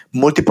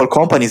multiple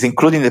companies,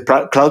 including the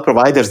cloud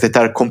providers, that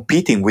are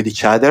competing with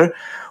each other,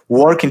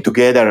 working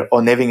together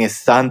on having a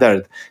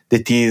standard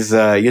that is,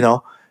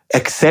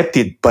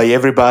 accepted by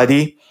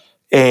everybody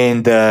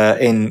and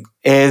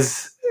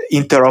as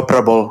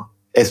interoperable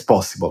as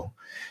possible.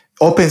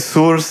 Open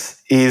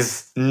source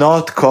is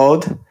not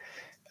code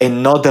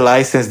and not the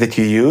license that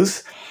you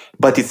use,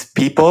 but it's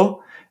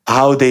people,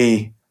 how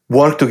they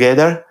work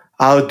together,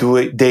 how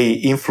do they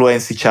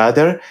influence each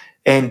other,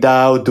 and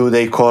how do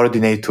they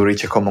coordinate to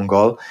reach a common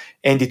goal.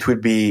 And it will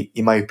be,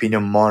 in my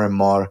opinion, more and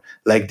more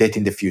like that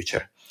in the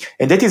future.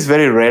 And that is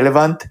very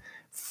relevant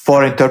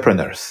for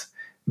entrepreneurs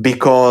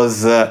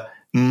because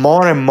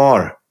more and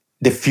more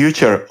the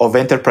future of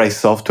enterprise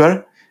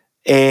software,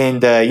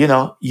 and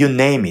you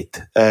name it.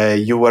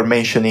 You were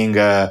mentioning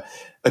a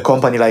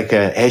company like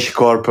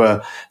HashiCorp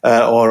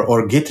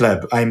or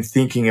GitLab. I'm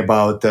thinking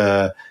about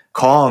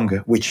Kong,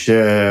 which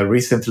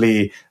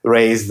recently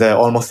raised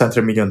almost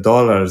 $100 million.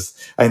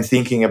 I'm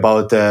thinking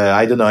about,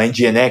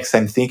 NGNX.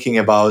 I'm thinking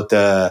about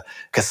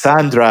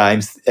Cassandra.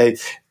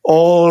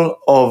 All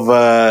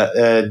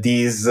of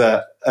these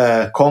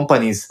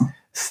companies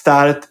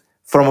start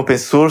from open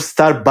source,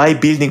 start by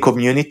building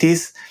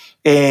communities,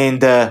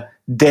 and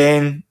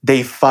then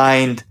they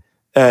find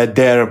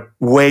their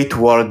way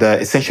toward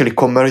essentially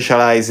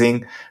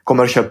commercializing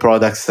commercial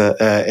products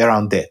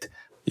around that.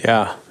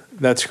 Yeah,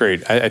 that's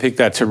great. I think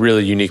that's a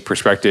really unique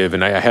perspective.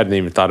 And I hadn't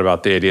even thought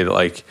about the idea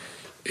that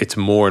it's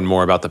more and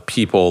more about the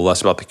people,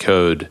 less about the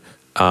code,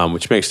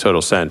 which makes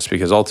total sense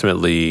because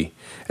ultimately,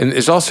 and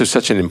there's also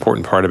such an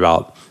important part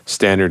about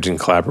standards and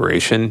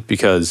collaboration,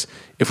 because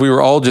if we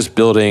were all just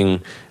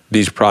building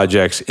these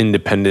projects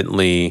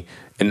independently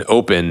and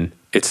open,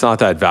 it's not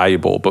that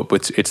valuable,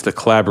 but it's the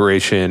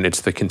collaboration,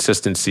 it's the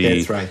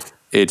consistency. That's right.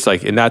 It's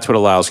and that's what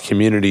allows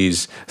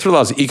communities, that's what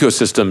allows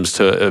ecosystems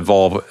to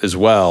evolve as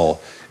well,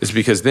 is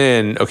because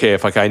then, okay,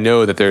 if I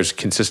know that there's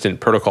consistent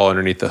protocol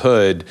underneath the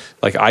hood,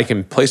 I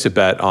can place a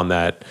bet on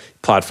that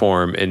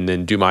platform and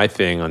then do my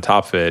thing on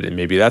top of it, and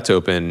maybe that's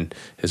open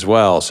as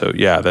well. So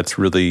yeah, that's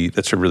a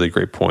really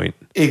great point.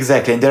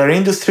 Exactly. And there are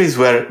industries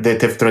that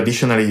have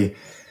traditionally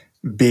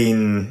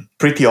been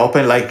pretty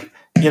open,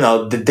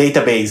 the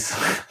database.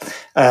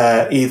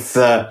 It's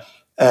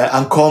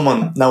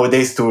uncommon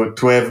nowadays to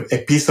have a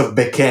piece of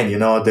backend,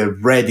 the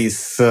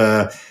Redis,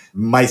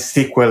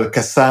 MySQL,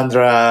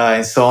 Cassandra,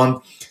 and so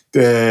on.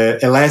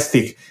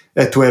 Elastic,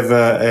 to have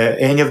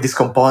any of these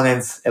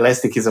components.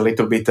 Elastic is a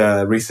little bit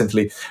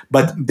recently,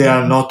 but they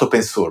are not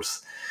open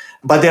source.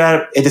 But there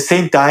are, at the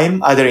same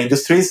time, other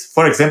industries,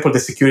 for example, the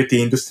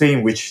security industry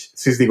in which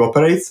Sysdig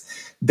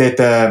operates, that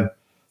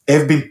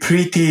have been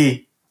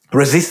pretty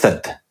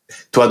resistant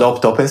to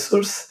adopt open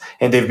source,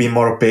 and they've been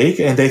more opaque.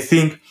 And I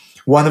think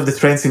one of the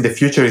trends in the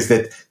future is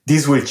that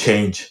this will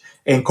change.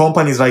 And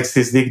companies like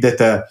Sysdig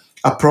that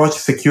approach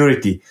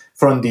security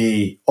from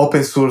the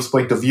open source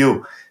point of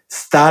view,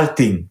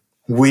 starting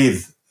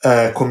with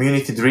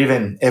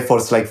community-driven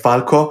efforts like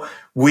Falco,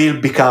 will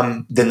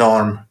become the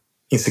norm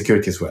in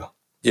security as well.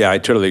 Yeah, I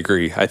totally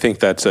agree. I think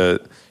that's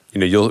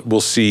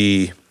we'll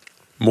see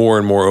more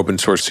and more open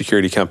source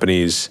security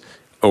companies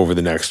over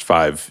the next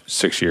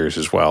 5-6 years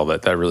as well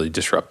that really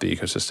disrupt the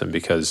ecosystem,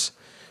 because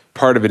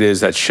part of it is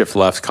that shift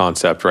left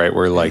concept, right?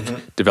 Where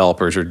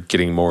developers are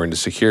getting more into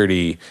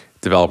security,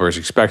 developers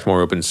expect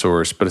more open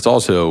source, but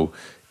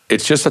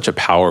it's just such a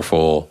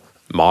powerful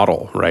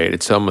model, right?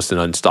 It's almost an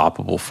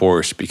unstoppable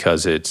force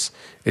because it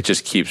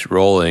just keeps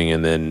rolling.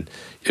 And then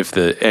if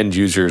the end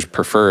users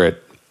prefer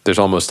it, there's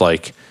almost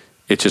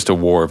it's just a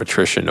war of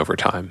attrition over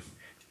time.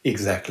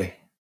 Exactly.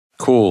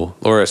 Cool.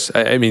 Loris,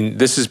 I mean,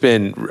 this has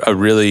been a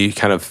really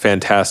kind of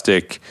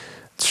fantastic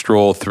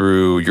stroll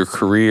through your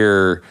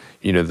career,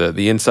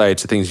 the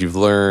insights, the things you've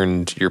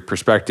learned, your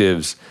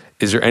perspectives.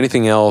 Is there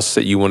anything else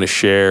that you want to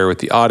share with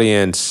the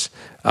audience?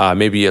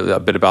 Maybe a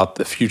bit about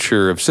the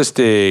future of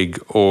Sysdig,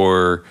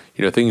 or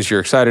things you're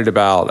excited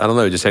about. I don't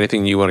know, just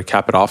anything you want to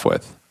cap it off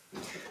with.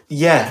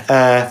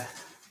 Yeah,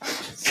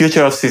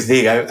 future of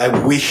Sysdig. I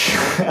wish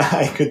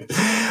I could,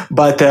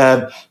 but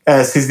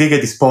Sysdig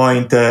at this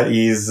point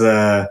is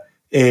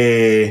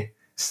a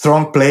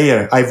strong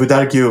player. I would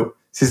argue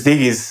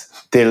Sysdig is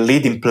the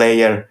leading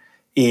player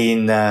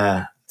in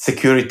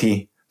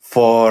security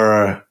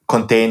for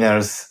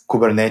containers,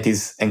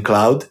 Kubernetes, and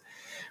cloud.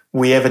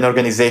 We have an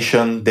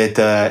organization that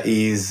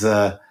is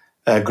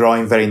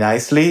growing very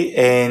nicely.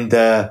 And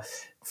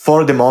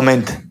for the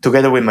moment,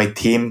 together with my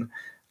team,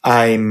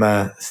 I'm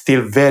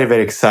still very,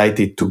 very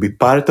excited to be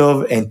part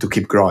of and to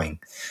keep growing.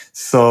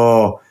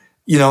 So,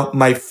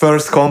 my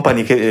first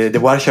company, the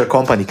Warshare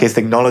company, Case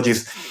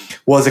Technologies,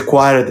 was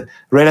acquired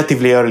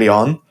relatively early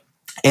on.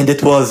 And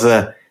it was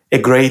a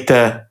great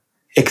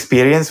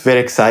experience, very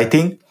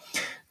exciting.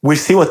 we'll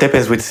see what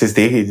happens with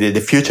Sysdig.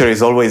 The future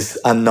is always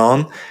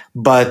unknown,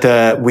 but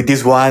with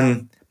this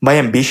one, my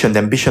ambition, the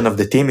ambition of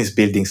the team is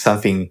building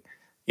something,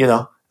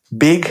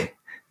 big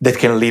that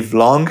can live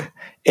long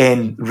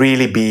and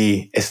really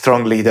be a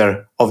strong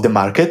leader of the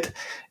market.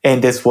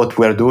 And that's what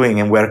we're doing.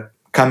 And we're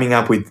coming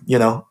up with,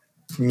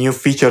 new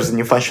features,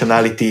 new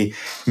functionality,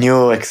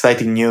 new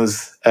exciting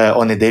news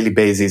on a daily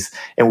basis.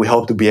 And we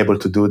hope to be able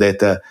to do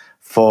that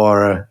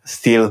for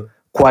still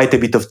quite a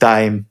bit of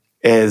time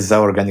as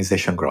our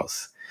organization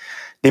grows.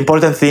 The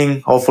important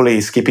thing, hopefully,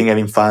 is keeping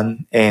having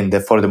fun. And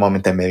for the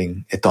moment, I'm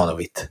having a ton of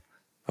it.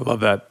 I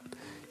love that.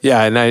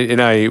 Yeah,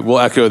 and I will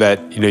echo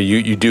that.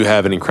 You do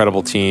have an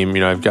incredible team.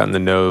 I've gotten to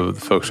know the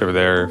folks over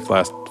there for the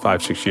last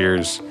 5-6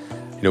 years.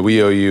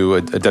 We owe you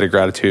a debt of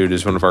gratitude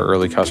as one of our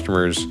early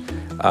customers.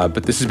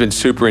 But this has been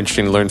super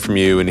interesting to learn from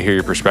you and hear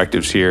your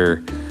perspectives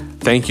here.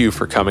 Thank you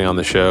for coming on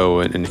the show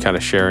and kind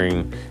of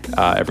sharing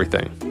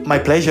everything. My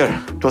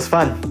pleasure. It was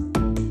fun.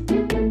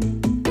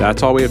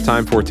 That's all we have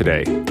time for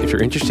today. If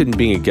you're interested in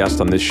being a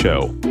guest on this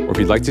show, or if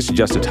you'd like to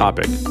suggest a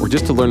topic, or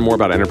just to learn more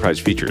about enterprise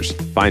features,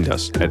 find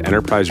us at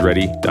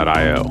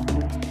EnterpriseReady.io.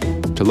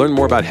 To learn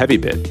more about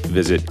HeavyBit,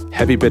 visit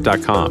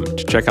HeavyBit.com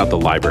to check out the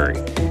library.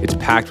 It's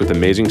packed with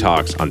amazing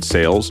talks on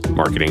sales,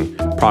 marketing,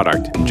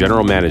 product, and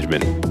general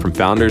management from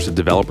founders of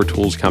developer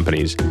tools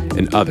companies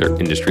and other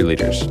industry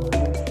leaders.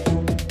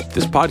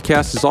 This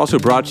podcast is also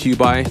brought to you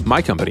by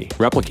my company,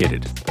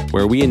 Replicated,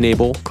 where we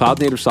enable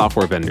cloud-native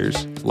software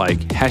vendors like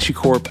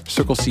HashiCorp,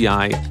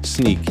 CircleCI,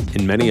 Sneak,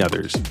 and many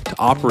others to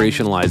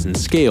operationalize and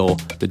scale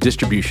the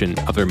distribution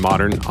of their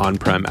modern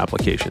on-prem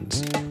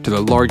applications to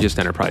their largest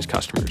enterprise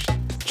customers.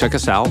 Check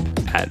us out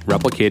at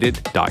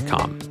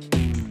replicated.com.